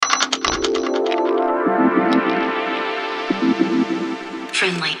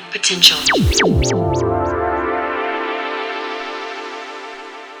friendly potential.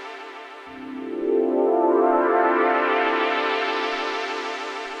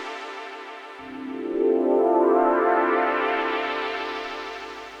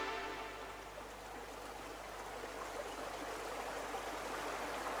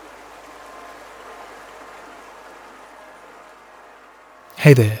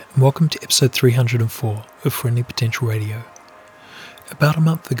 Hey there, and welcome to episode 304 of Friendly Potential Radio. About a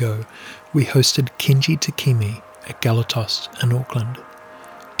month ago, we hosted Kenji Takemi at Galatos in Auckland.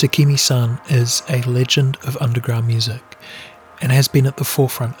 Takemi-san is a legend of underground music and has been at the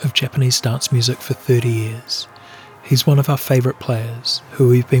forefront of Japanese dance music for 30 years. He's one of our favourite players who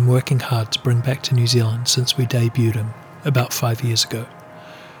we've been working hard to bring back to New Zealand since we debuted him about 5 years ago.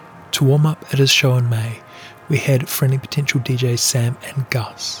 To warm up at his show in May, we had Friendly Potential DJs Sam and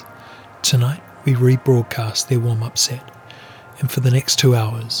Gus. Tonight, we rebroadcast their warm-up set, and for the next 2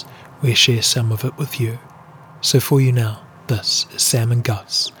 hours, we'll share some of it with you. So for you now, this is Sam and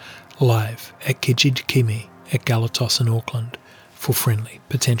Gus, live at Kenji Takemi at Galatos in Auckland for Friendly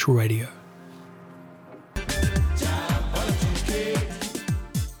Potential Radio.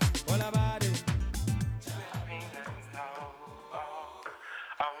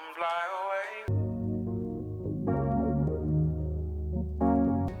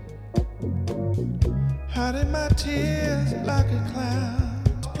 Hiding my tears like a cloud.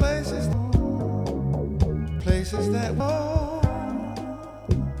 Places that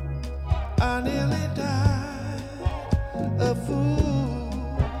I nearly died a fool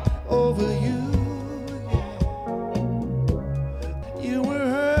over you. You were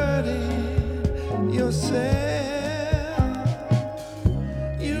hurting yourself.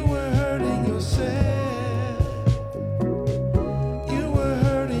 You were hurting yourself. You were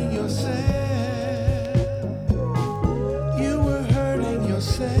hurting yourself. You were hurting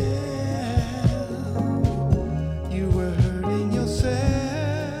yourself. You were hurting yourself.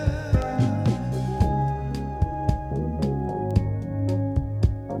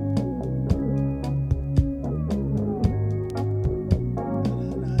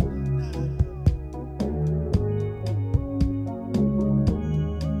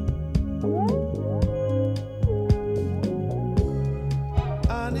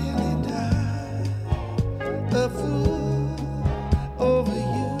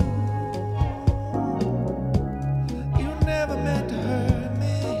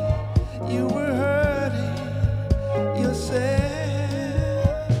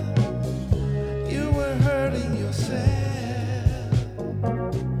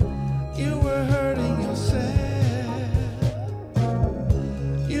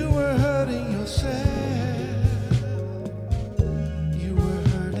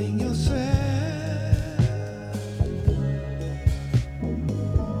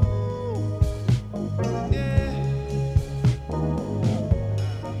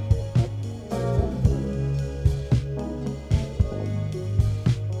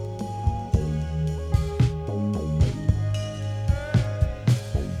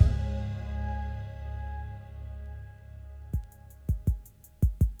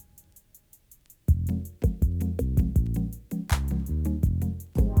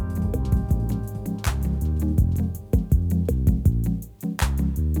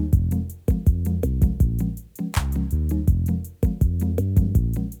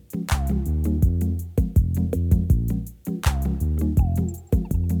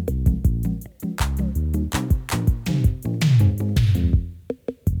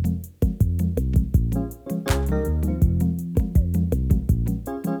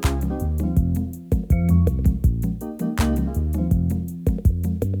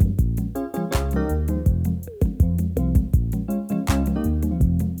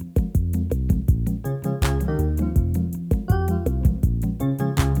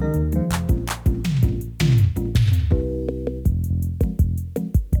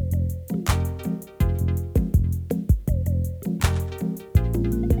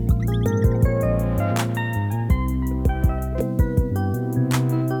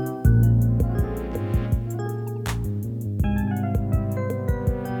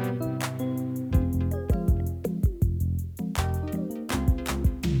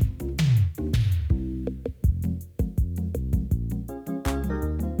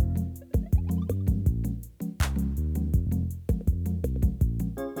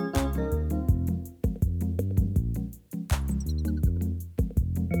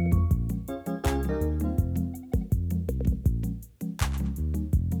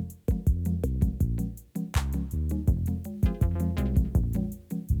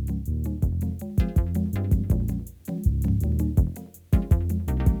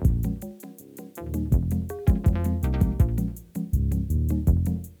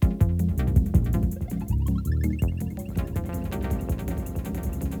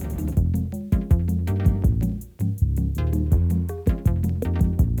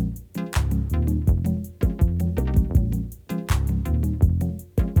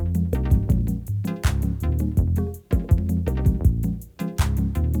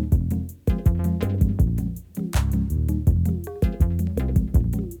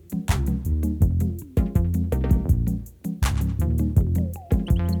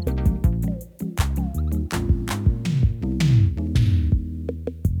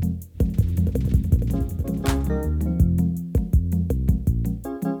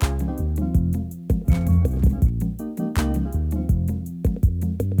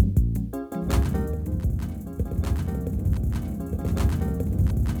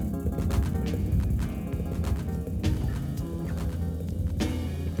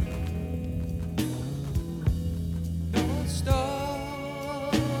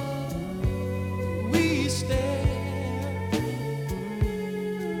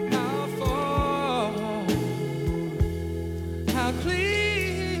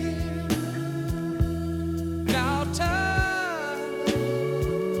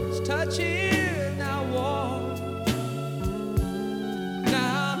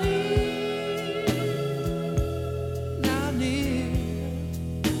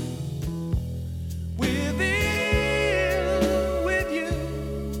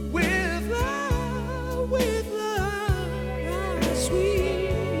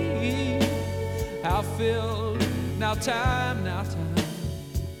 how filled. Now time, now time.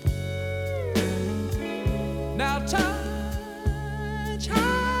 Now touch,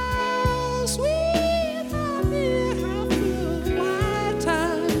 how sweet, how near, how filled. Why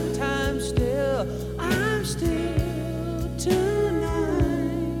time, time still, I'm still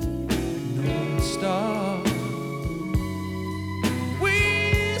tonight. North Star.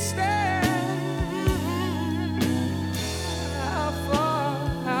 We stand. How far,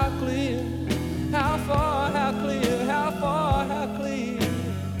 how clear, how far, how clear, how far, how clear.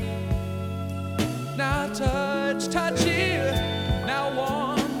 Now touch, touch here, now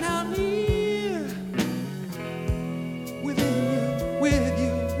warm, now near. Within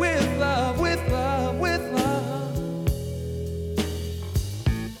you, with love, with love, with love.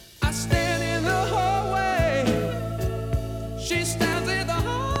 I stand in the hallway, she stands in the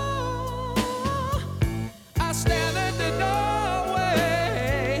hall. I stand at the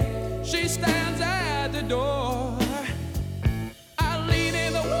doorway, she stands at the door. I lean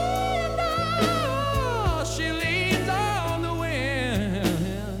in the window, she leans on the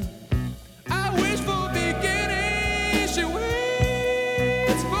wind. I wish for beginning, she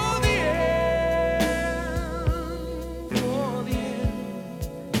waits for the end, for the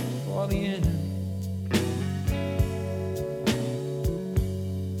end, for the end.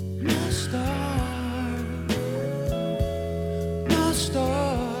 My star, my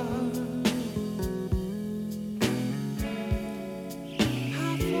star.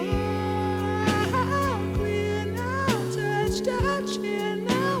 How far, how clear, now touch, touch here,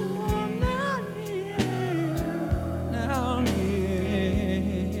 now warm, now near, now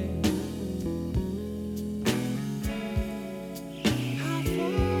near. How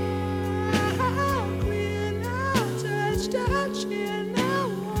far, how clear, now touch, touch here, now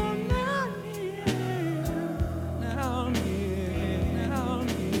warm, now near, now near, now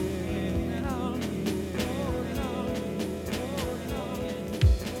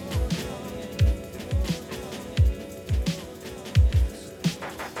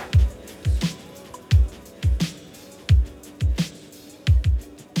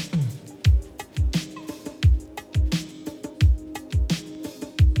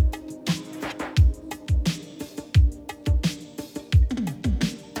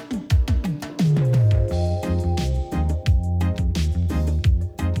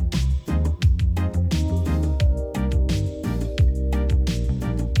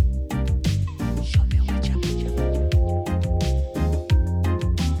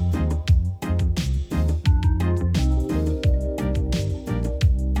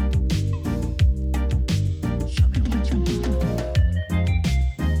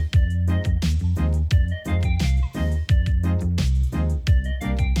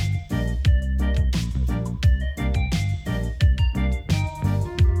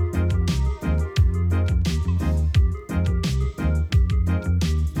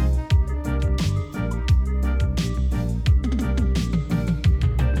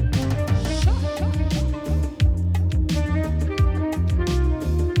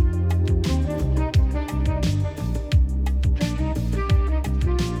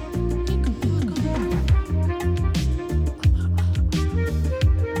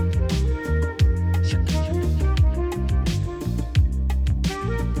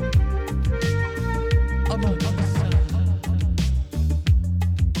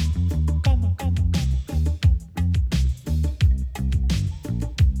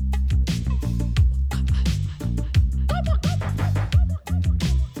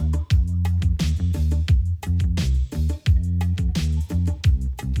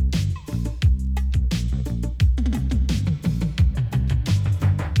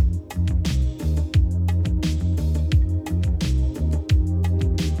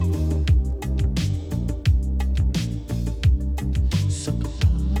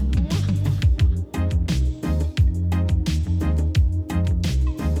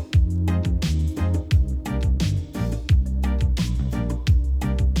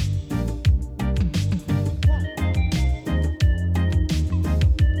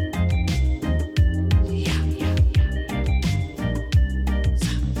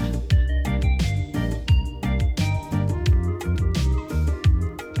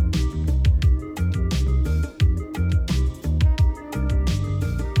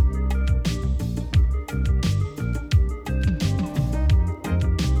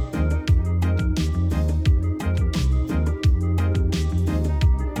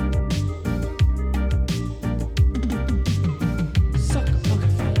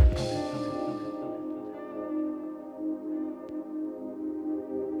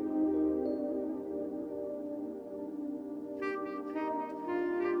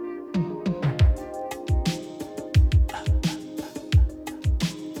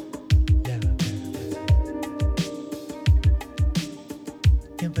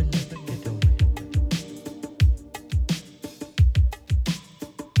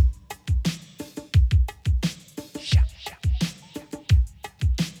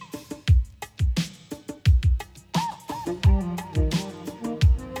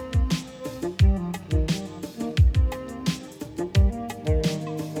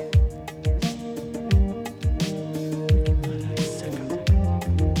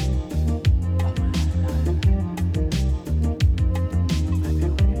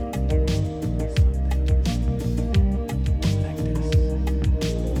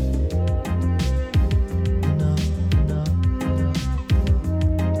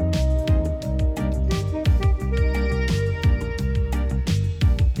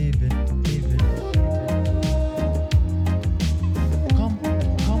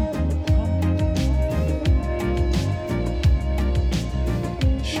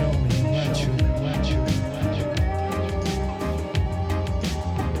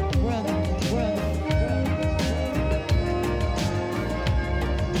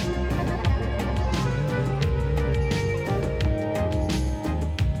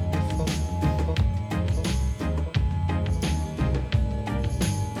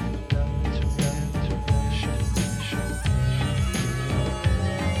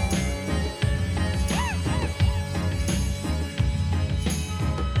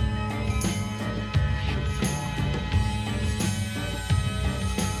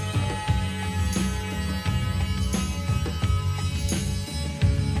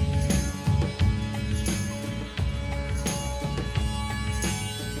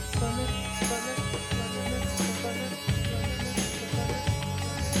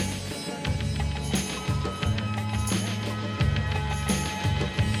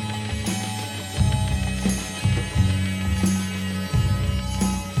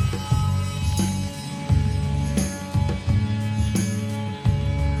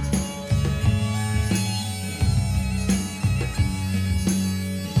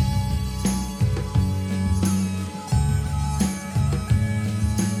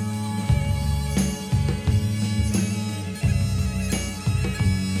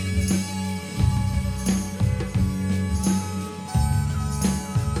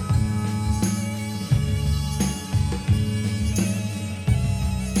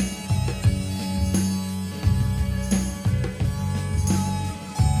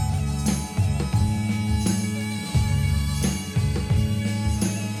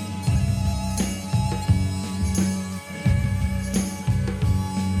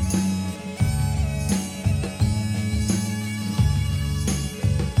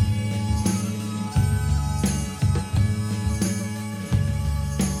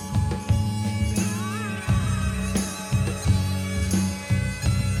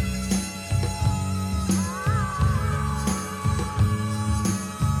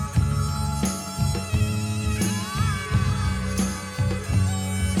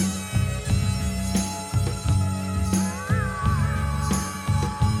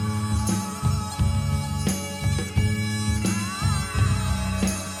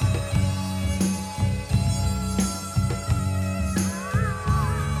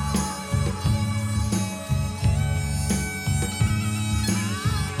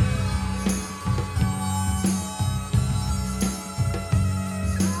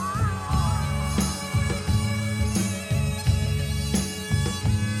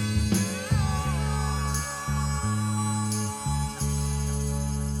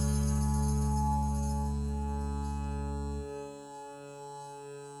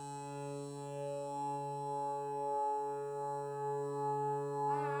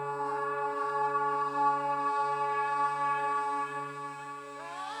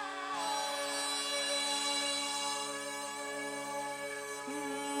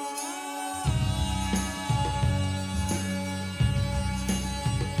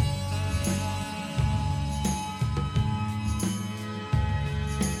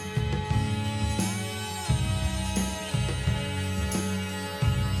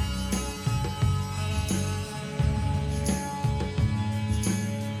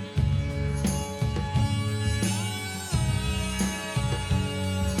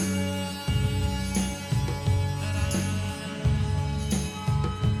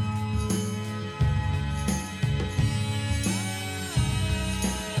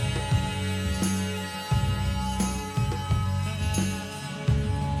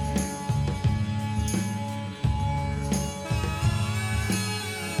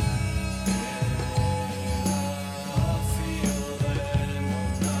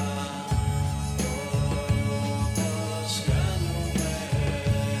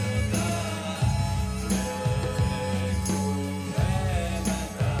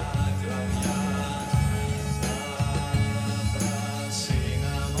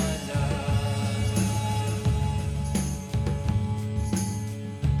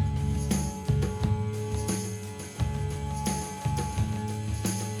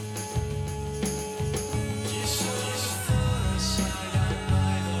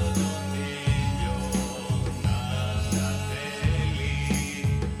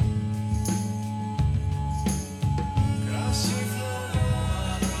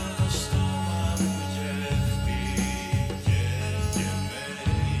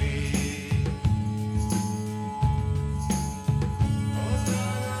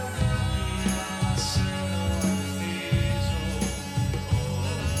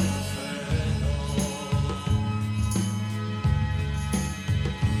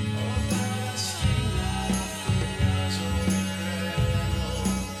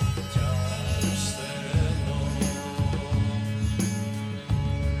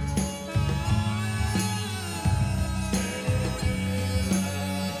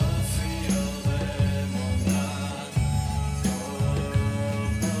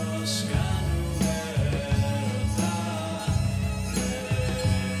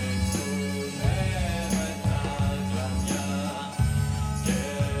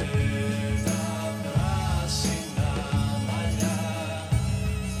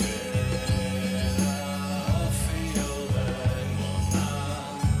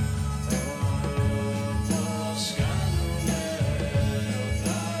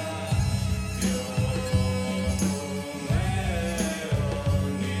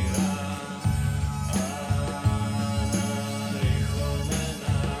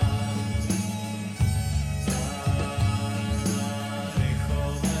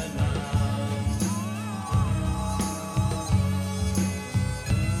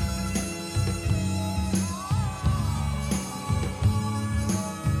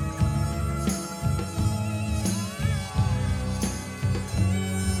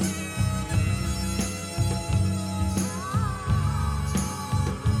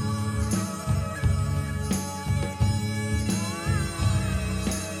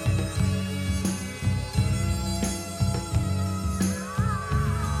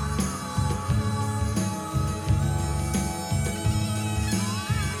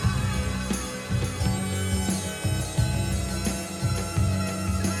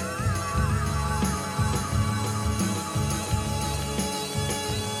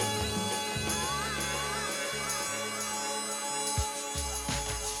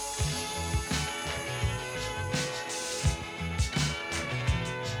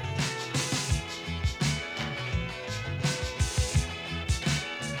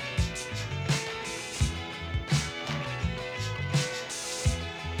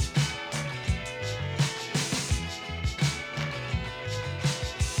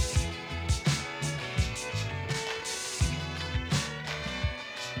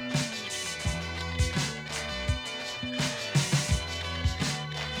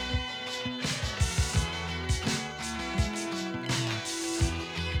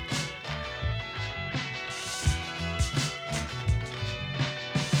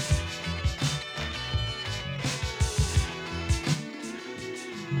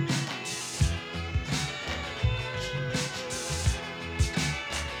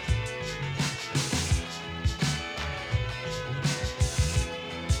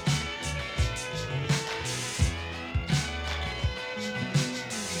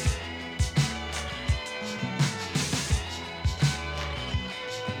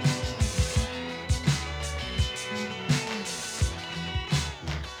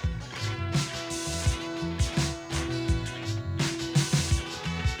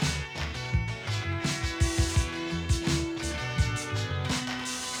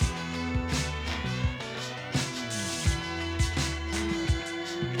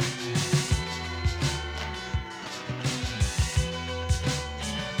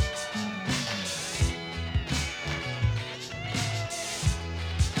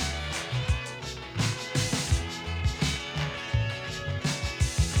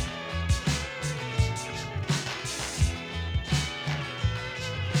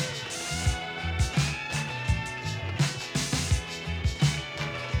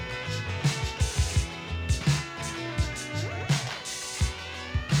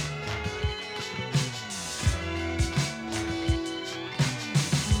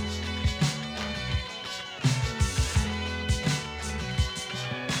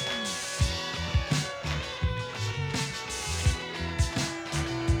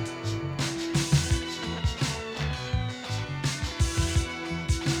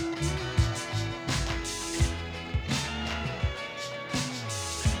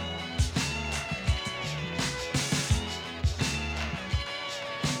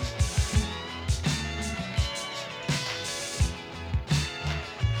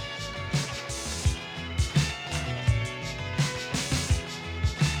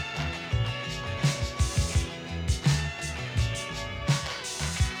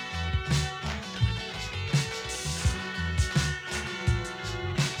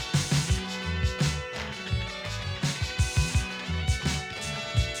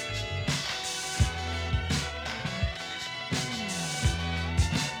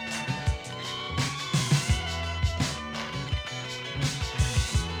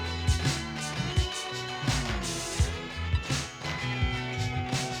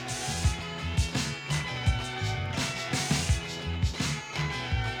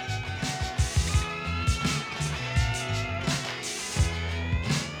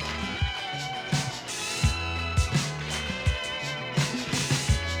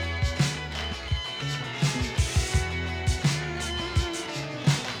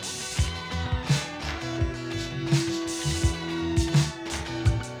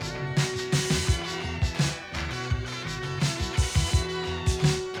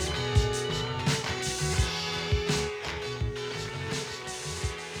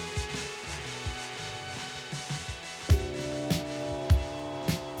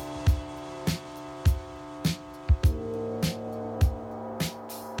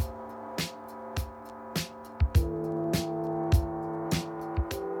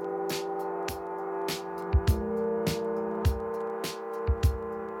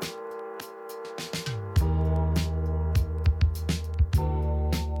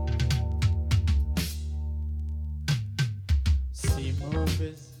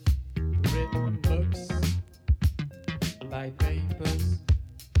written books, buy papers,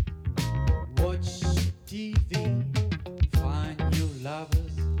 watch TV, find new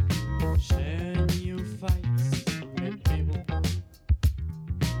lovers, share new fights with people,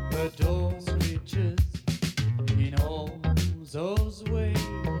 adore creatures in all those ways.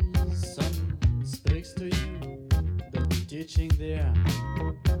 Some speaks to you, the teaching there,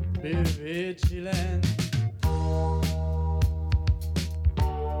 be vigilant.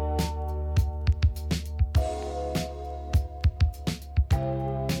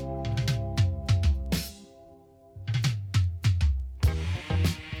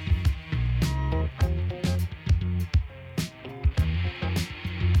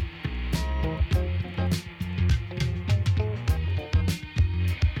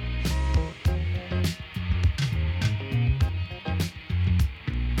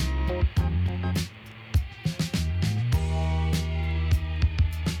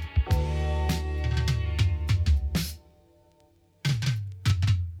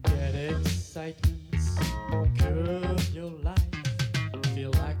 Excitements, curve your life,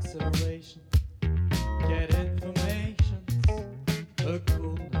 feel acceleration, get information, a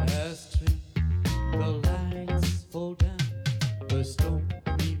cool air stream, the lights fall down, a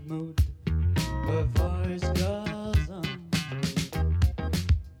stormy mood, a voice goes on.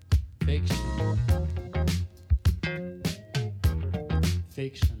 Fiction,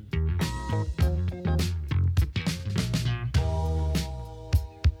 fiction.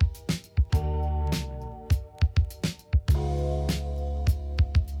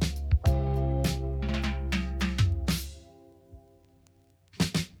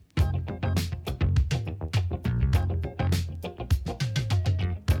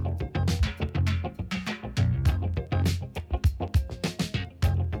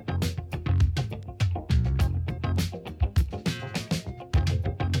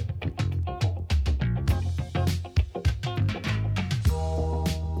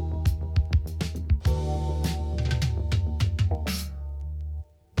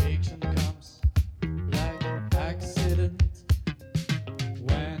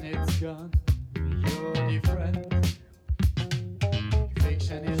 Gone, you're different.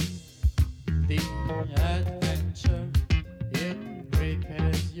 Fiction is the adventure, it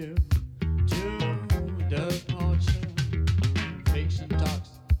prepares you to departure. Fiction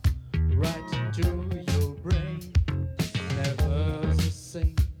talks right to your brain, never the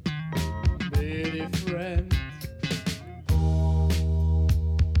same, be different.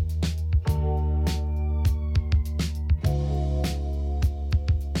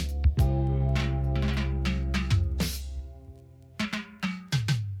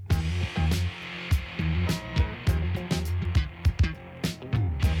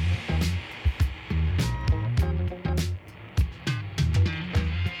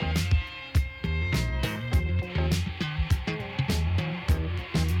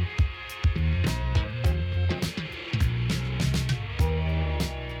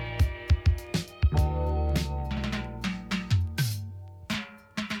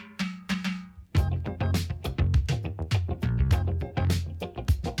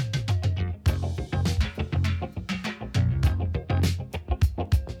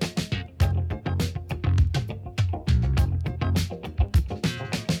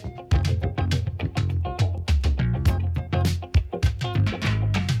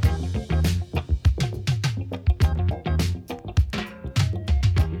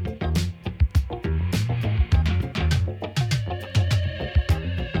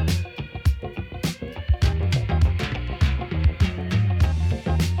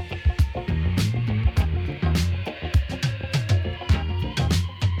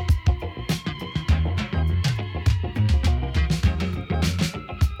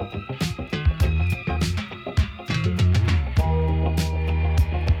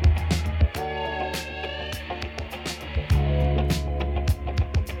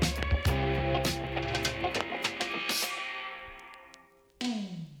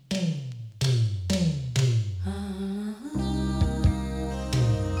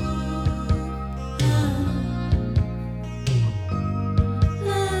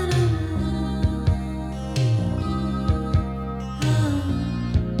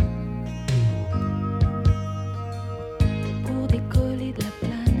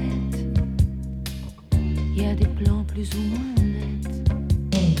 plus ou moins honnêtes,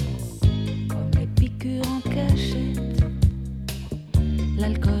 comme les piqûres en cachette,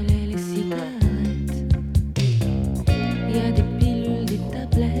 l'alcool et les cigarettes. Il y a des pilules, des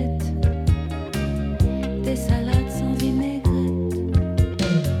tablettes, des salades sans vinaigrette.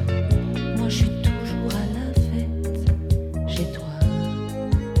 Moi je suis toujours à la fête chez toi.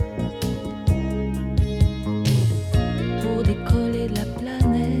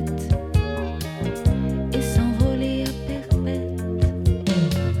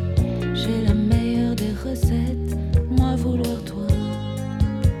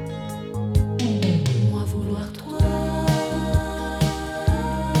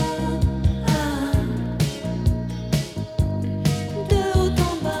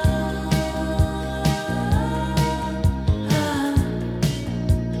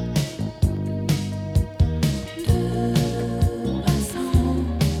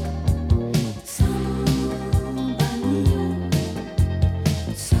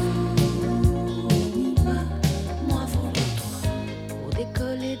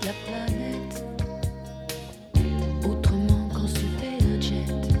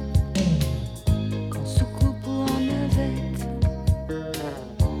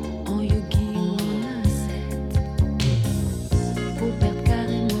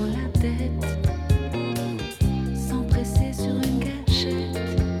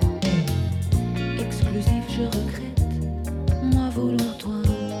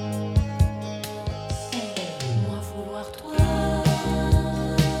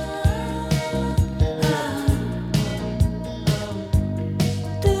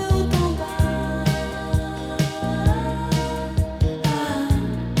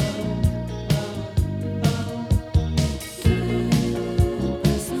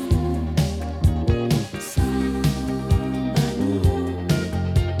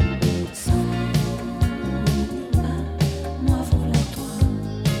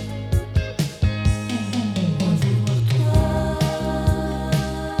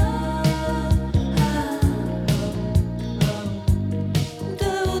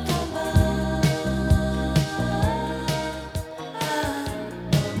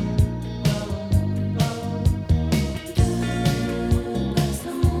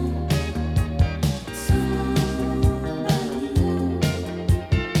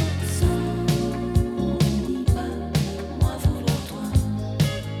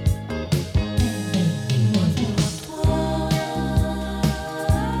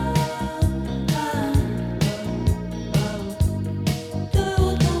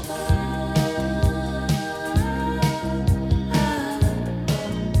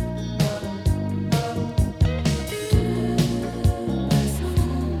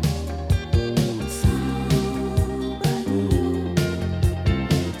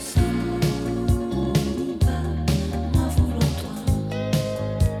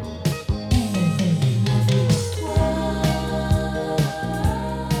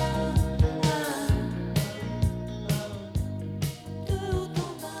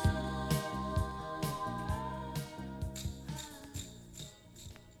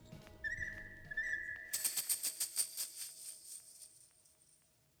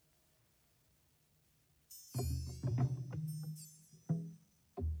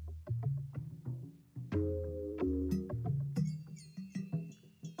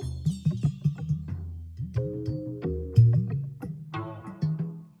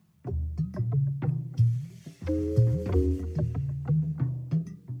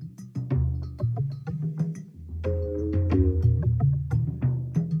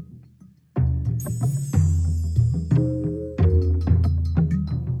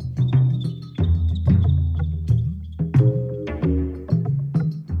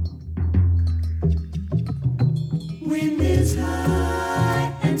 Wind is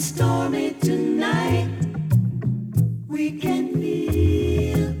high and stormy tonight. We can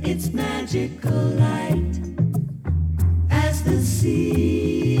feel its magical light as the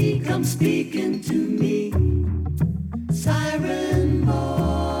sea comes speaking to me. Siren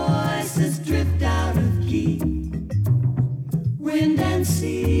voices drift out of key. Wind and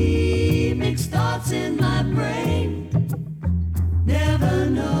sea mix thoughts in my brain. Never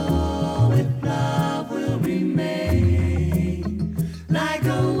know if love will remain. Like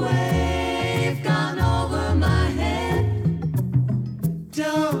a wave gone over my head.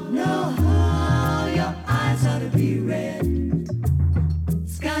 Don't know how your eyes ought to be read.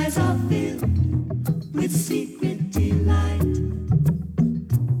 Skies are filled with secret delight.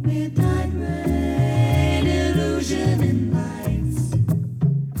 Midnight rain, illusion and lights.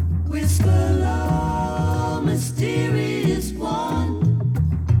 Whisper low, mysterious one.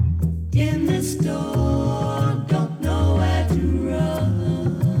 In this storm, don't know where to run.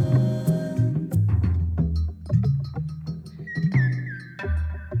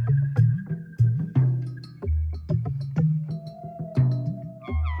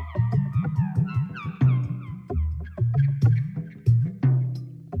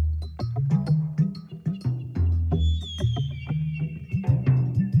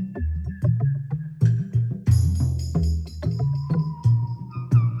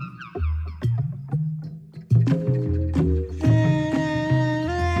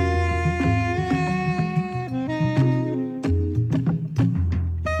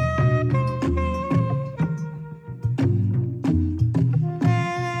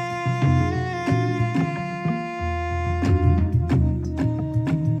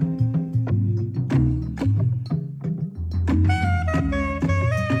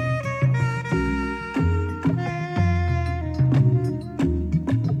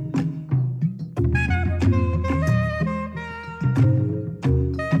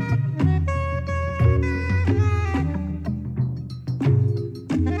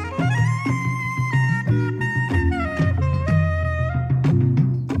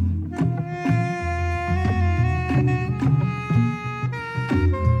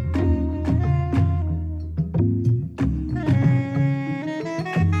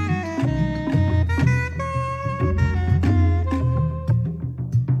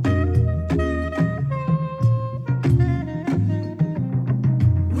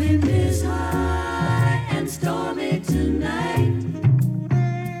 Wind is high and stormy tonight.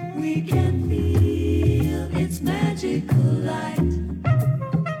 We can feel its magical light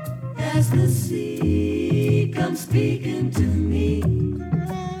as the sea comes speaking to me.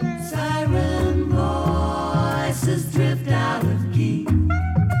 Siren voices drift out of key.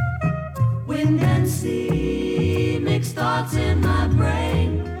 Wind and sea mix thoughts in my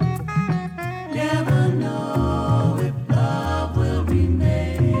brain. Never know if love will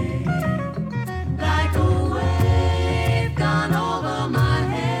remain. Like a wave gone over my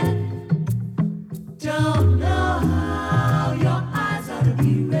head. Don't know how your eyes ought to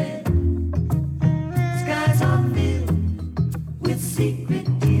be read. Skies are filled with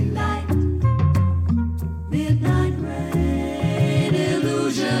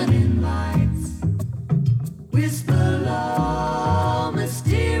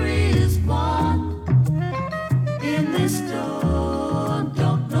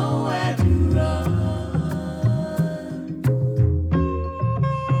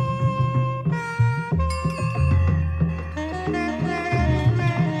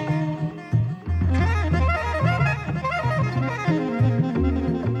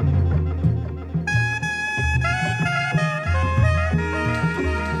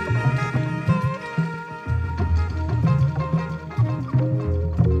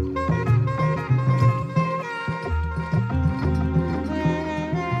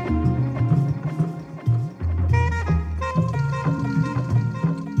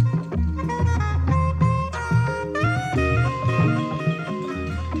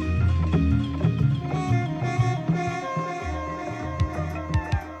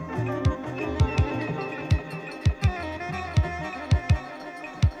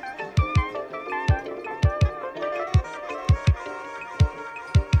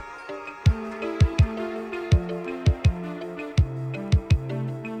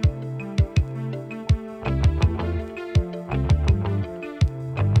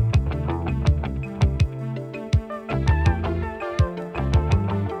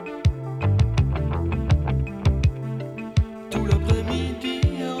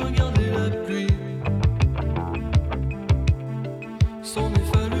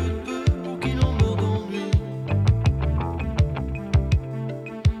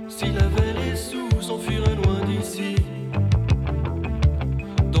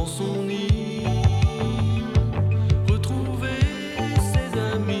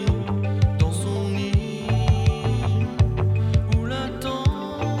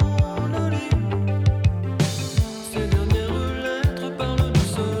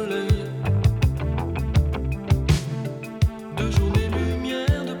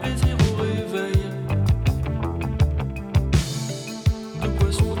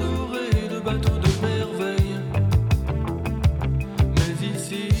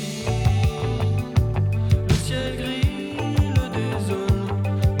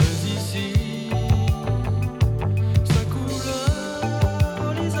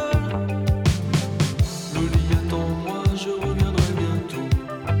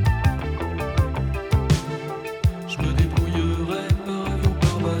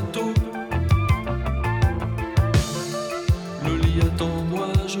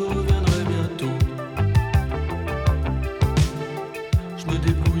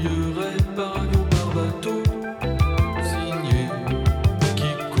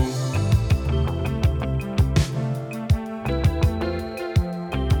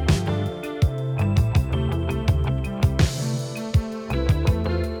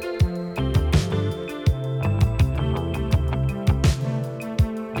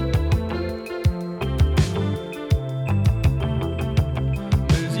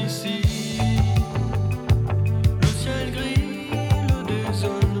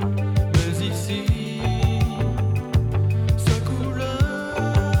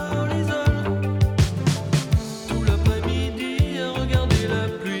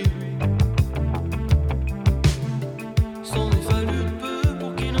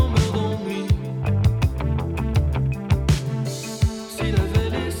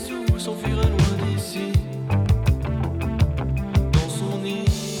s'enfuirait loin d'ici. Dans son nid,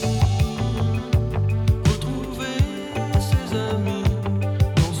 retrouver ses amis.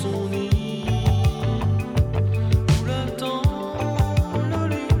 Dans son nid, où l'attend le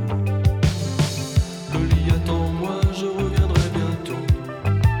lit. Le lit attend moi, je reviendrai bientôt.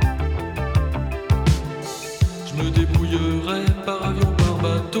 Je me débrouillerai par avion, par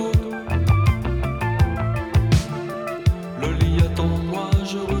bateau. Le lit attend moi,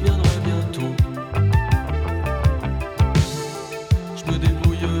 je reviendrai bientôt. Je me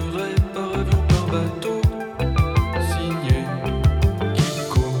débrouillerai par avion, par bateau. Signé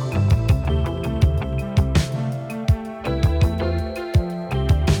Kiko.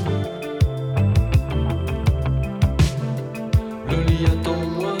 Le lit attend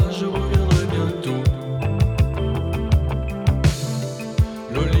moi, je reviendrai bientôt.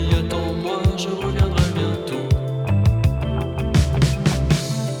 Le lit attend moi, je reviendrai bientôt.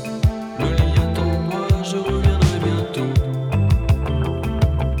 Le lit attend moi, je reviendrai bientôt.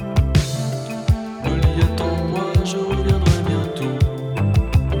 Le lit attend moi, je reviendrai bientôt.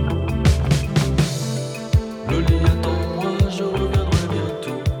 Le lit attend moi, je reviendrai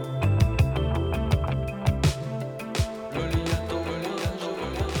bientôt. Le lit attend moi, je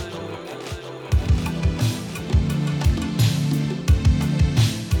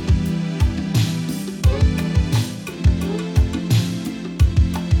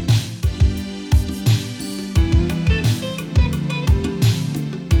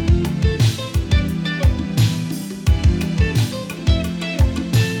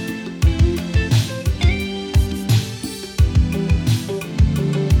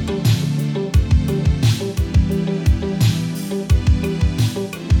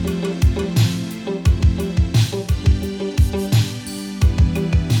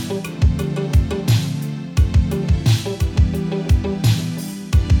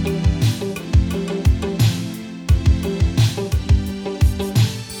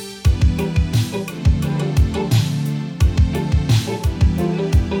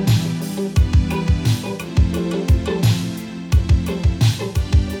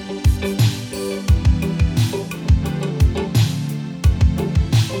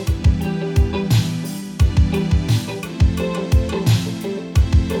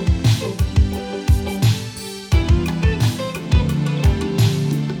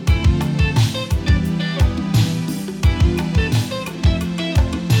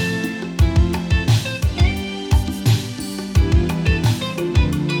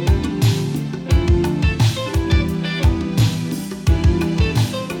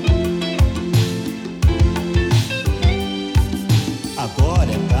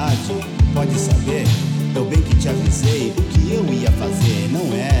Agora é tarde, pode saber. Eu bem que te avisei o que eu ia fazer.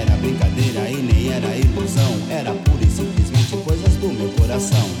 Não era brincadeira e nem era ilusão. Era pura e simplesmente coisas do meu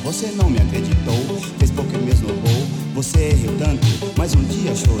coração. Você não me acreditou, fez pouco e me esnobou. Você riu tanto, mas um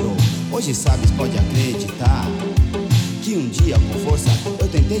dia chorou. Hoje sabes, pode acreditar que um dia com força eu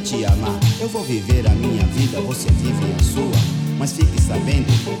tentei te amar. Eu vou viver a minha vida, você vive a sua. Mas fique sabendo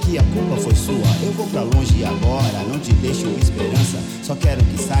que a culpa foi sua. Eu vou pra longe agora, não te deixo esperança. Só quero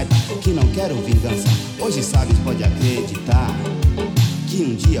que saiba que não quero vingança. Hoje sabes, pode acreditar que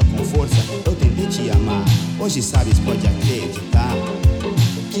um dia com força eu tentei te amar. Hoje sabes, pode acreditar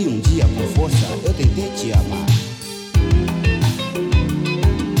que um dia com força eu tentei te amar.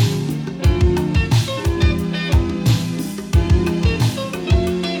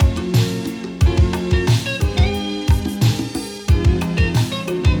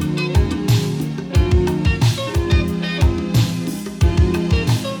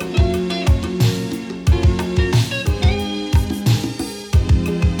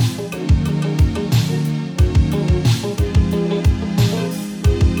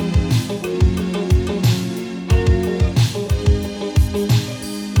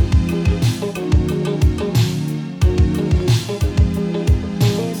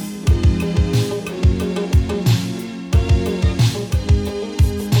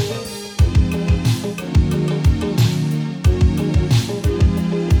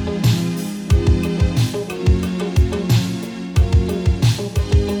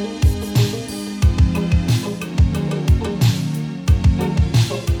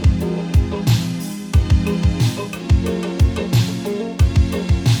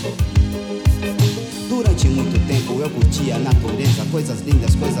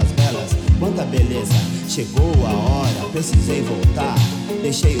 Chegou a hora, precisei voltar.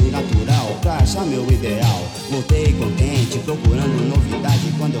 Deixei o natural pra achar meu ideal. Voltei contente, procurando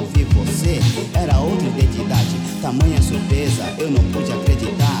novidade. Quando eu vi você, era outra identidade. Tamanha surpresa, eu não pude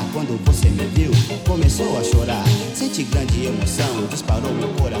acreditar. Quando você me viu, começou a chorar. Senti grande emoção, disparou meu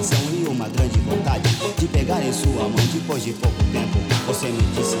coração. E uma grande vontade de pegar em sua mão. Depois de pouco tempo, você me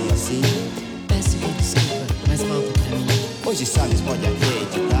disse assim: peço-lhe desculpa, mas volta pra mim. hoje sabes, pode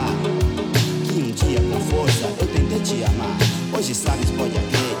acreditar que um dia com força eu tentei te amar. Hoje sabes, pode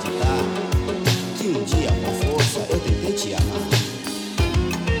acreditar que um dia com força eu tentei te amar.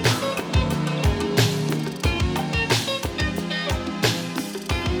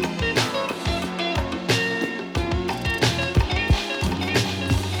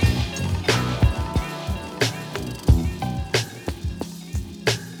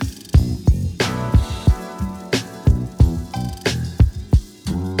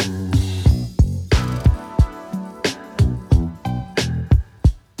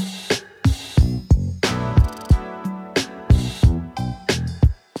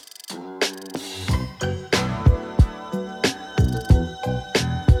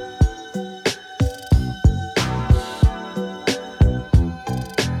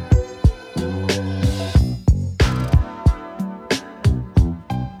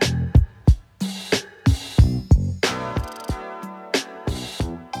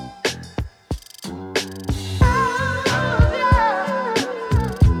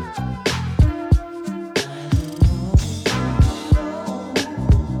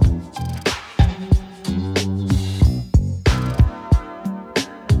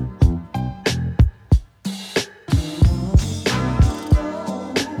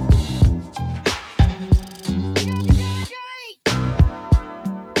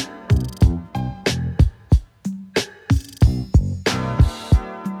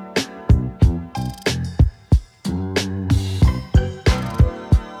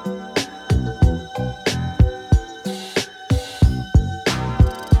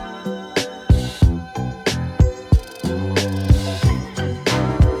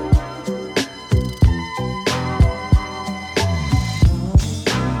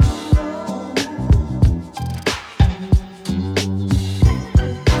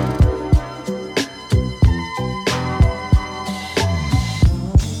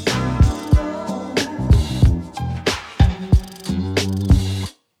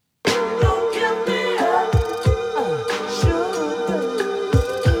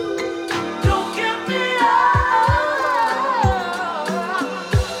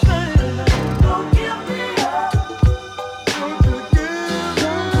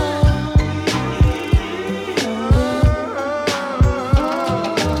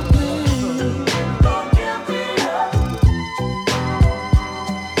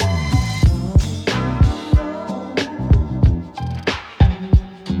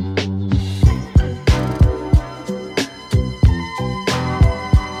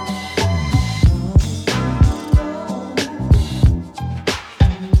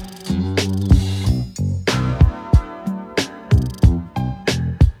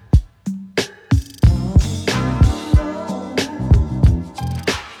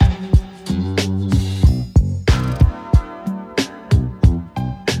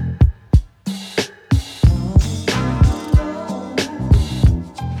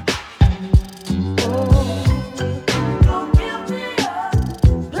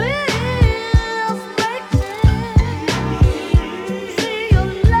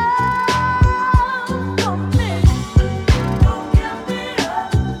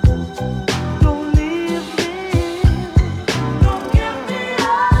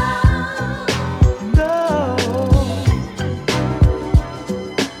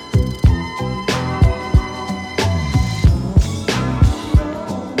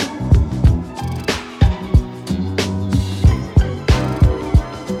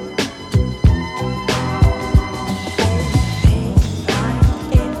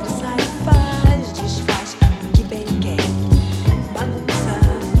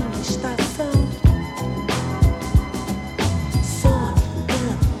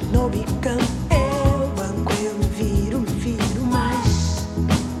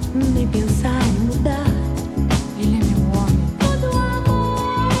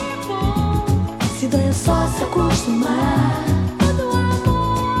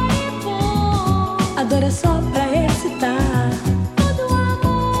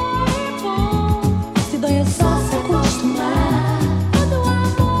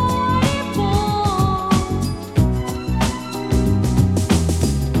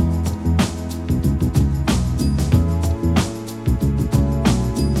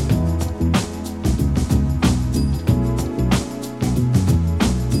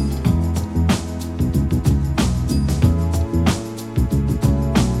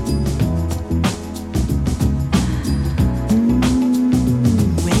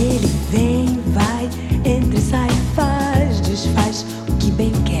 o que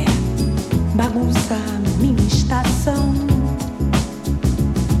bem quer, bagunça minha estação.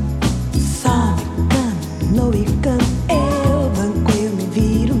 Só me cano e cano, eu banco, eu me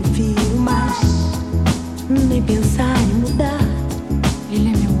viro, mas nem pensar em mudar.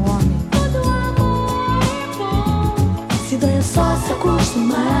 Ele é meu homem. Todo amor é bom, se dói é só se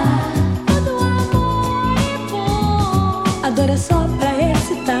acostumar. Todo amor é bom, a dor é só pra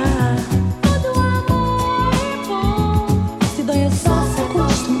excitar. Todo amor é bom, se dói é só se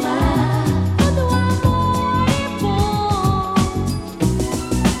acostumar. Todo amor é bom.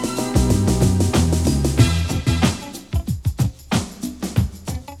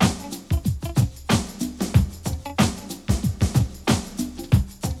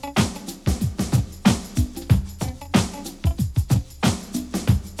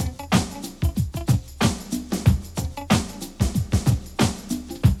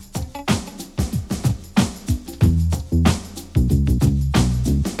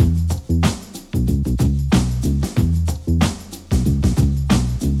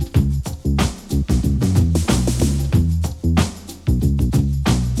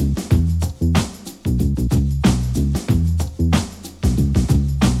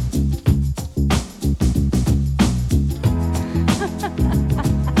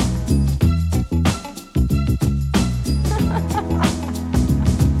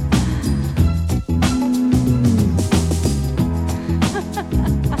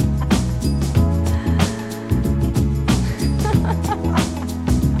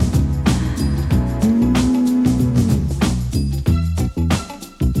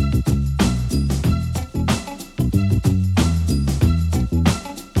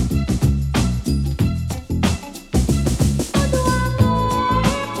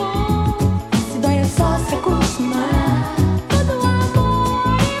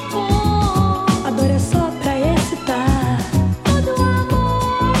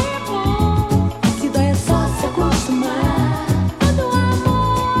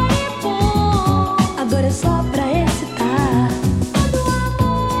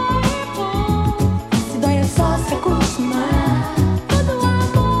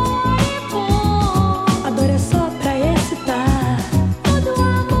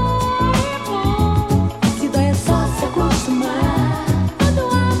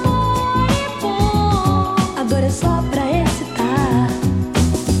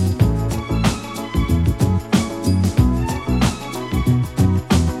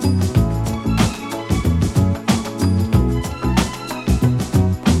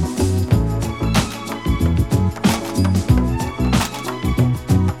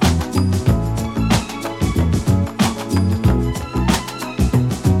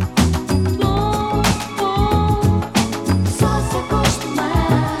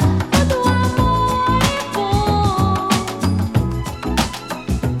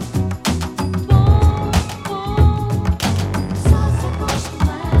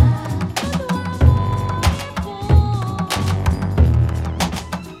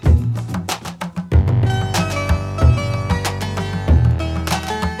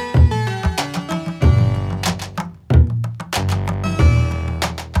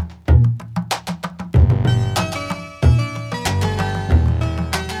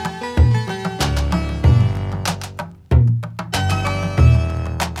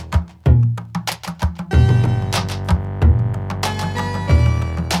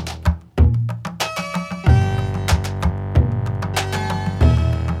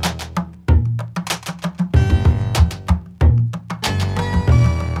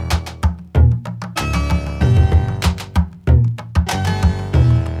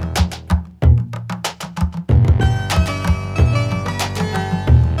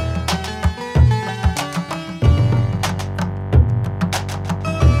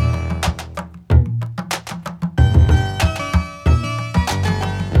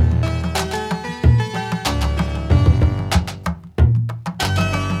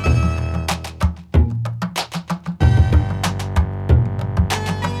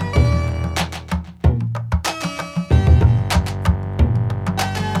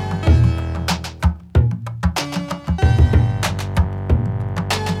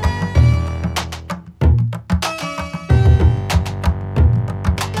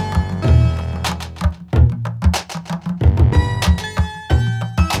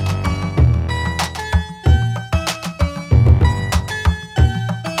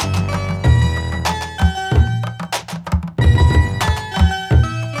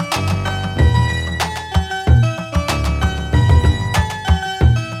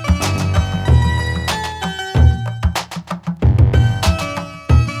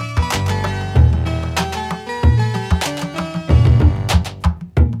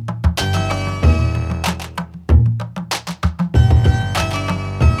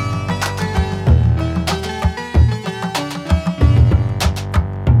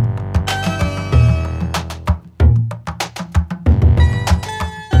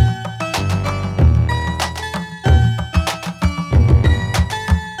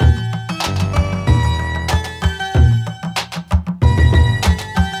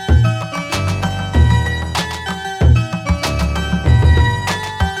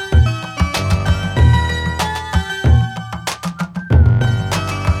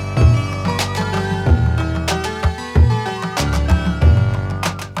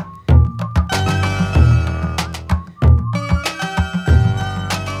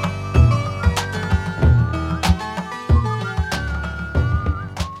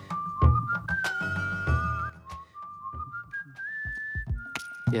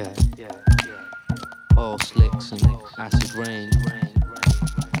 acid rain,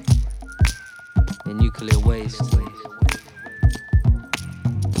 and nuclear waste.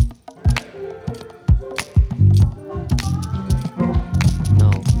 No,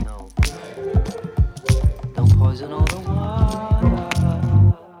 don't poison all the water.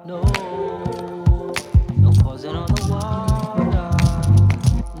 No, don't poison all the water.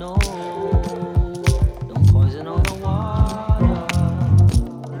 No, don't poison all the water.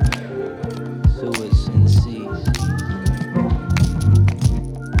 Sewers in the seas.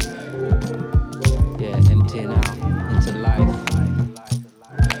 Yeah, emptying out into life.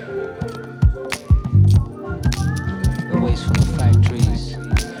 The waste from the factories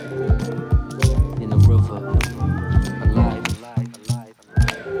in the river. Alive.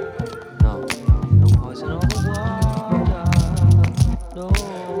 No, don't poison all the water. No,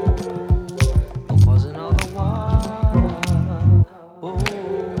 don't poison all the water. Oh,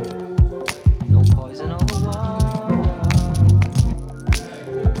 don't poison all the water.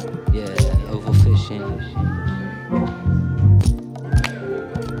 Yeah, overfishing.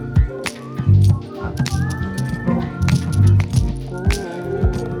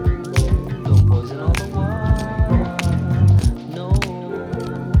 Don't poison all the water. No,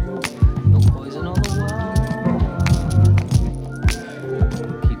 don't poison all the water.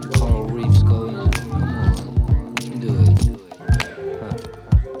 Keep the coral reefs going. Come on, you can do it. Huh.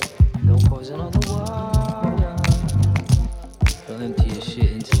 Don't poison all the water. Don't empty your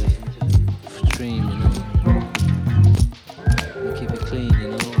shit into the stream, you know. Don't keep it clean, you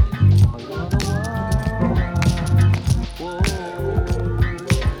know. Poison all the water. Whoa,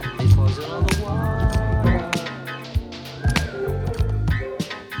 they poison all the water.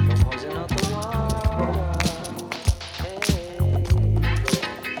 Don't poison all the water. Hey, poison all the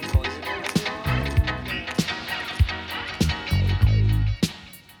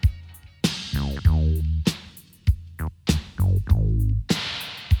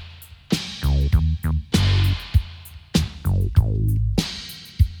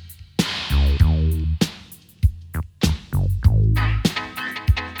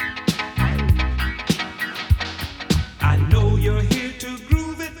I know you're here to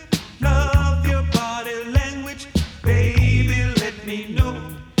groove it. Love your body language. Baby, let me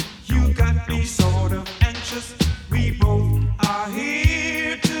know. You got me sort of anxious. We both are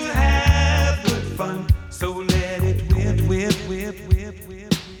here to have good fun. So let it whip, whip, whip, whip, whip,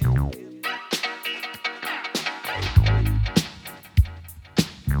 whip.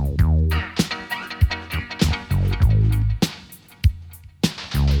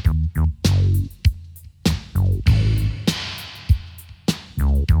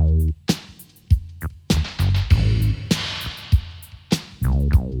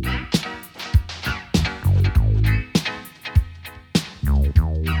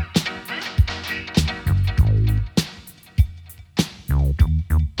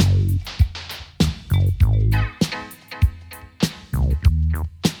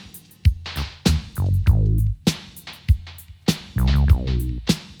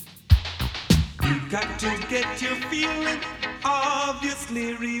 You got to get your feeling,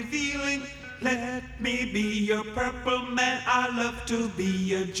 obviously revealing. Let me be your purple man. I love to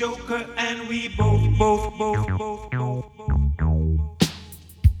be a joker, and we both.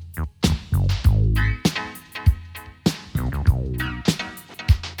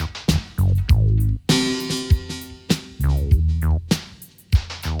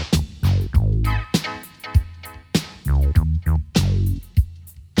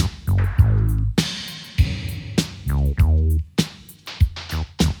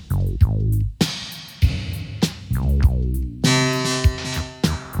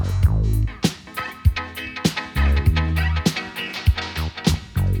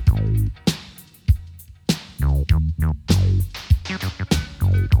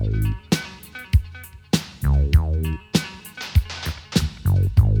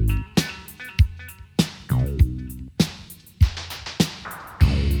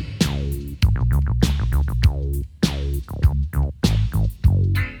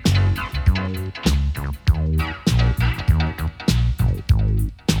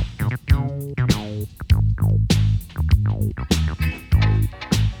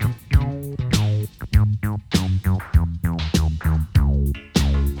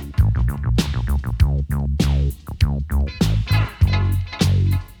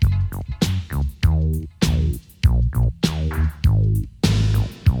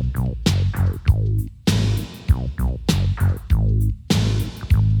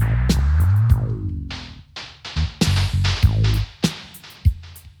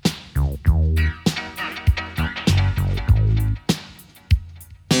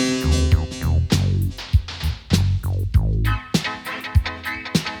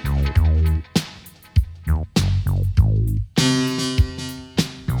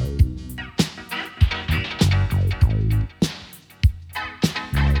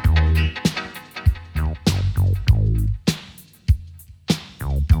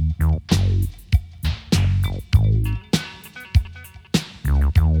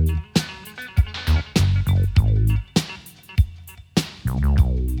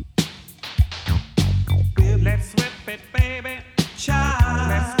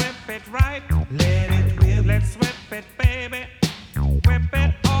 it right. Let it whip. Let's whip it, baby. Whip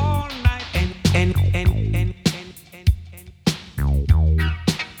it all night. And.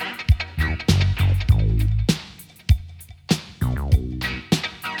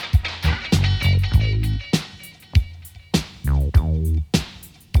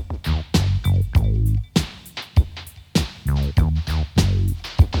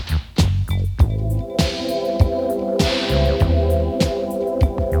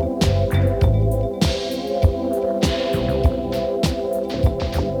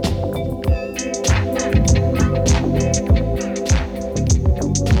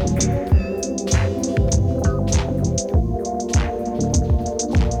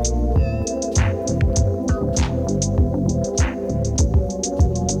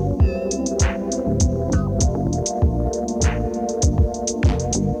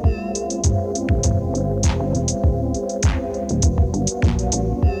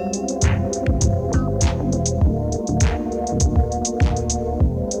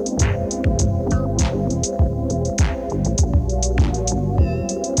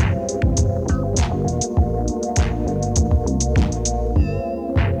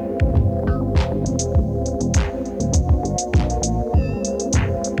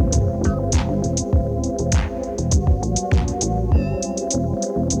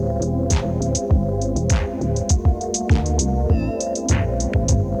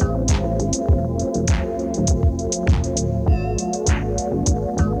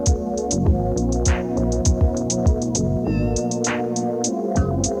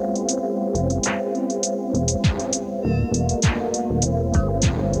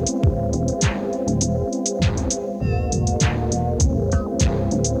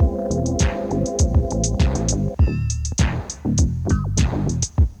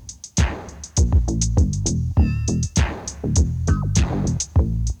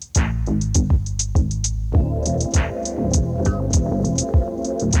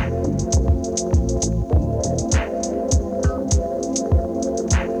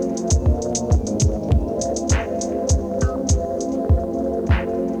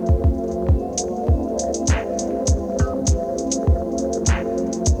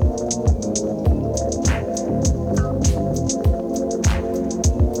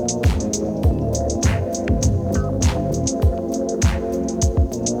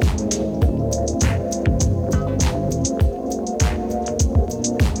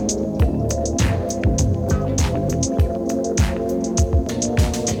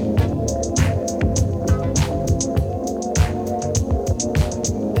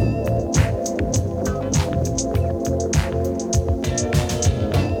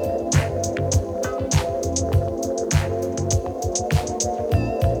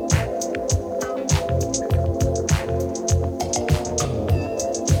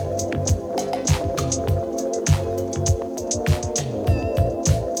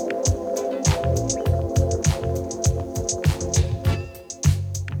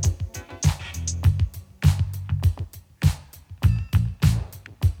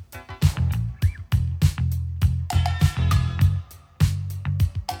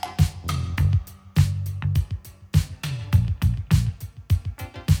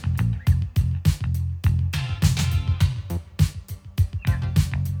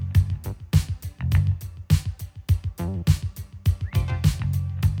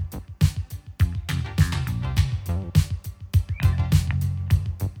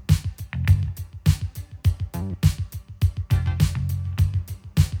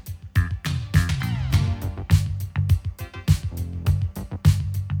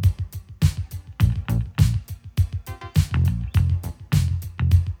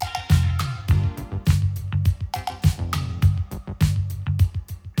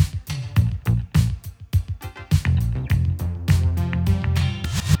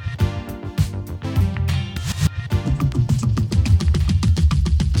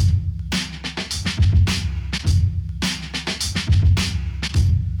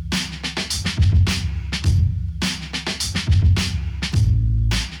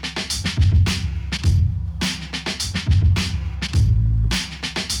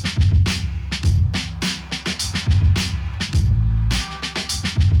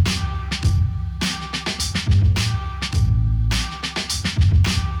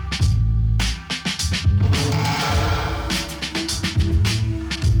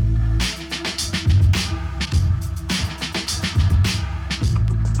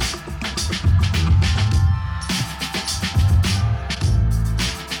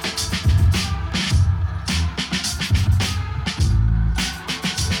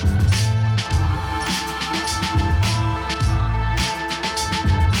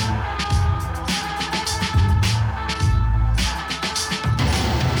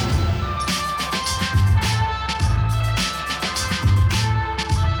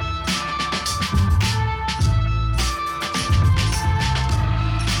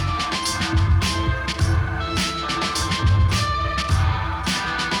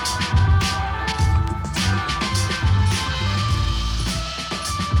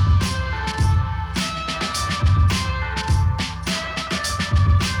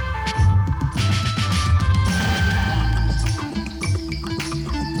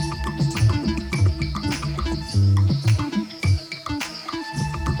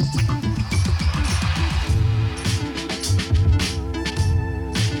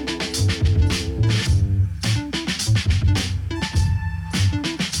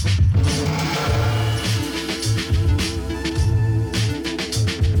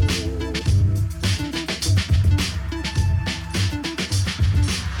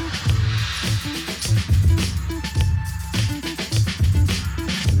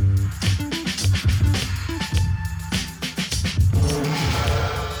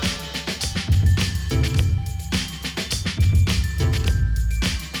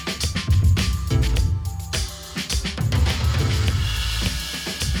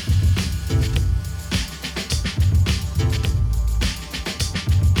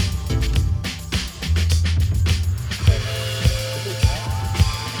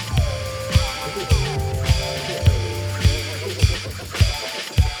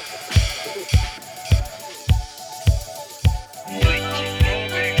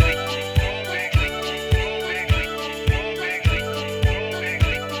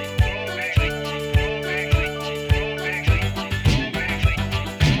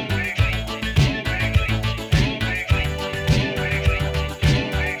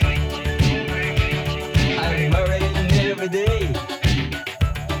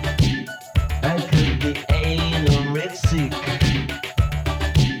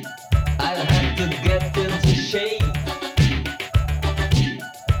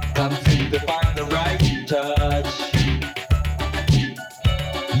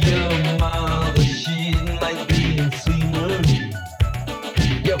 Your mother, she might be a singer.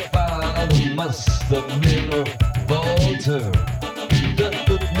 Your father must have been a vaulter. That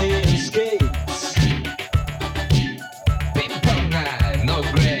put me in skates. Ping-pong eye, no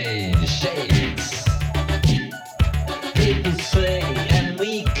gray shades. People say I'm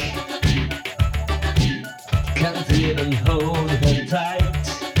weak. Can't even hold her tight.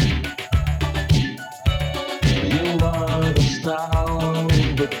 You are the star on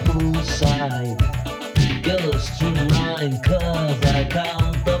the poolside. You're streamlined 'cause I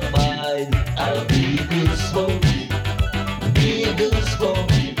can't abide. I'll be a good sport, be a good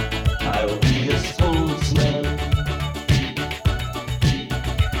sport. I'll be a sportsman.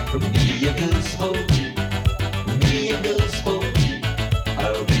 Be a good sport, be a good sport.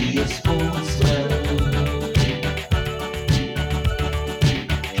 I'll be a sportsman.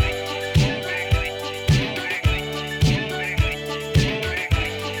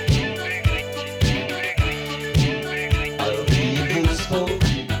 I'll be a good sport,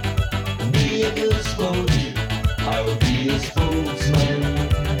 be a good sport. I'll be a sportsman.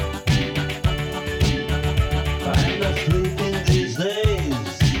 I'm not sleeping these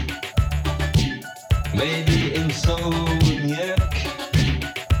days. Maybe insomniac.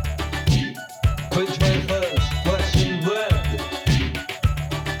 Quench my first Russian bread.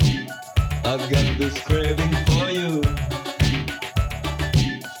 I've got this craving for you.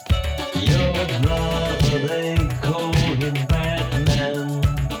 Your brother, they call him Batman.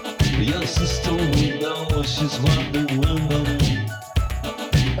 Your sister, we know she's Wonder Woman.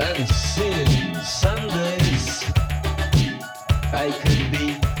 And since Sundays, I could be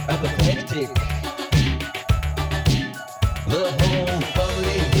apathetic. The whole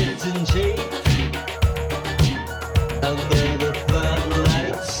family gets in shape under the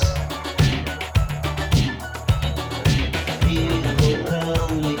floodlights. People tell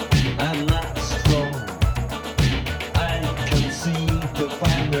me I'm not strong. I can't seem to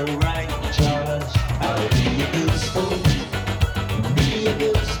find the right charge. I'll be a good sport, be a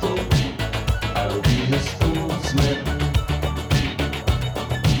good sport. I'll be a sportsman.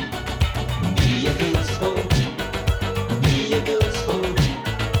 Be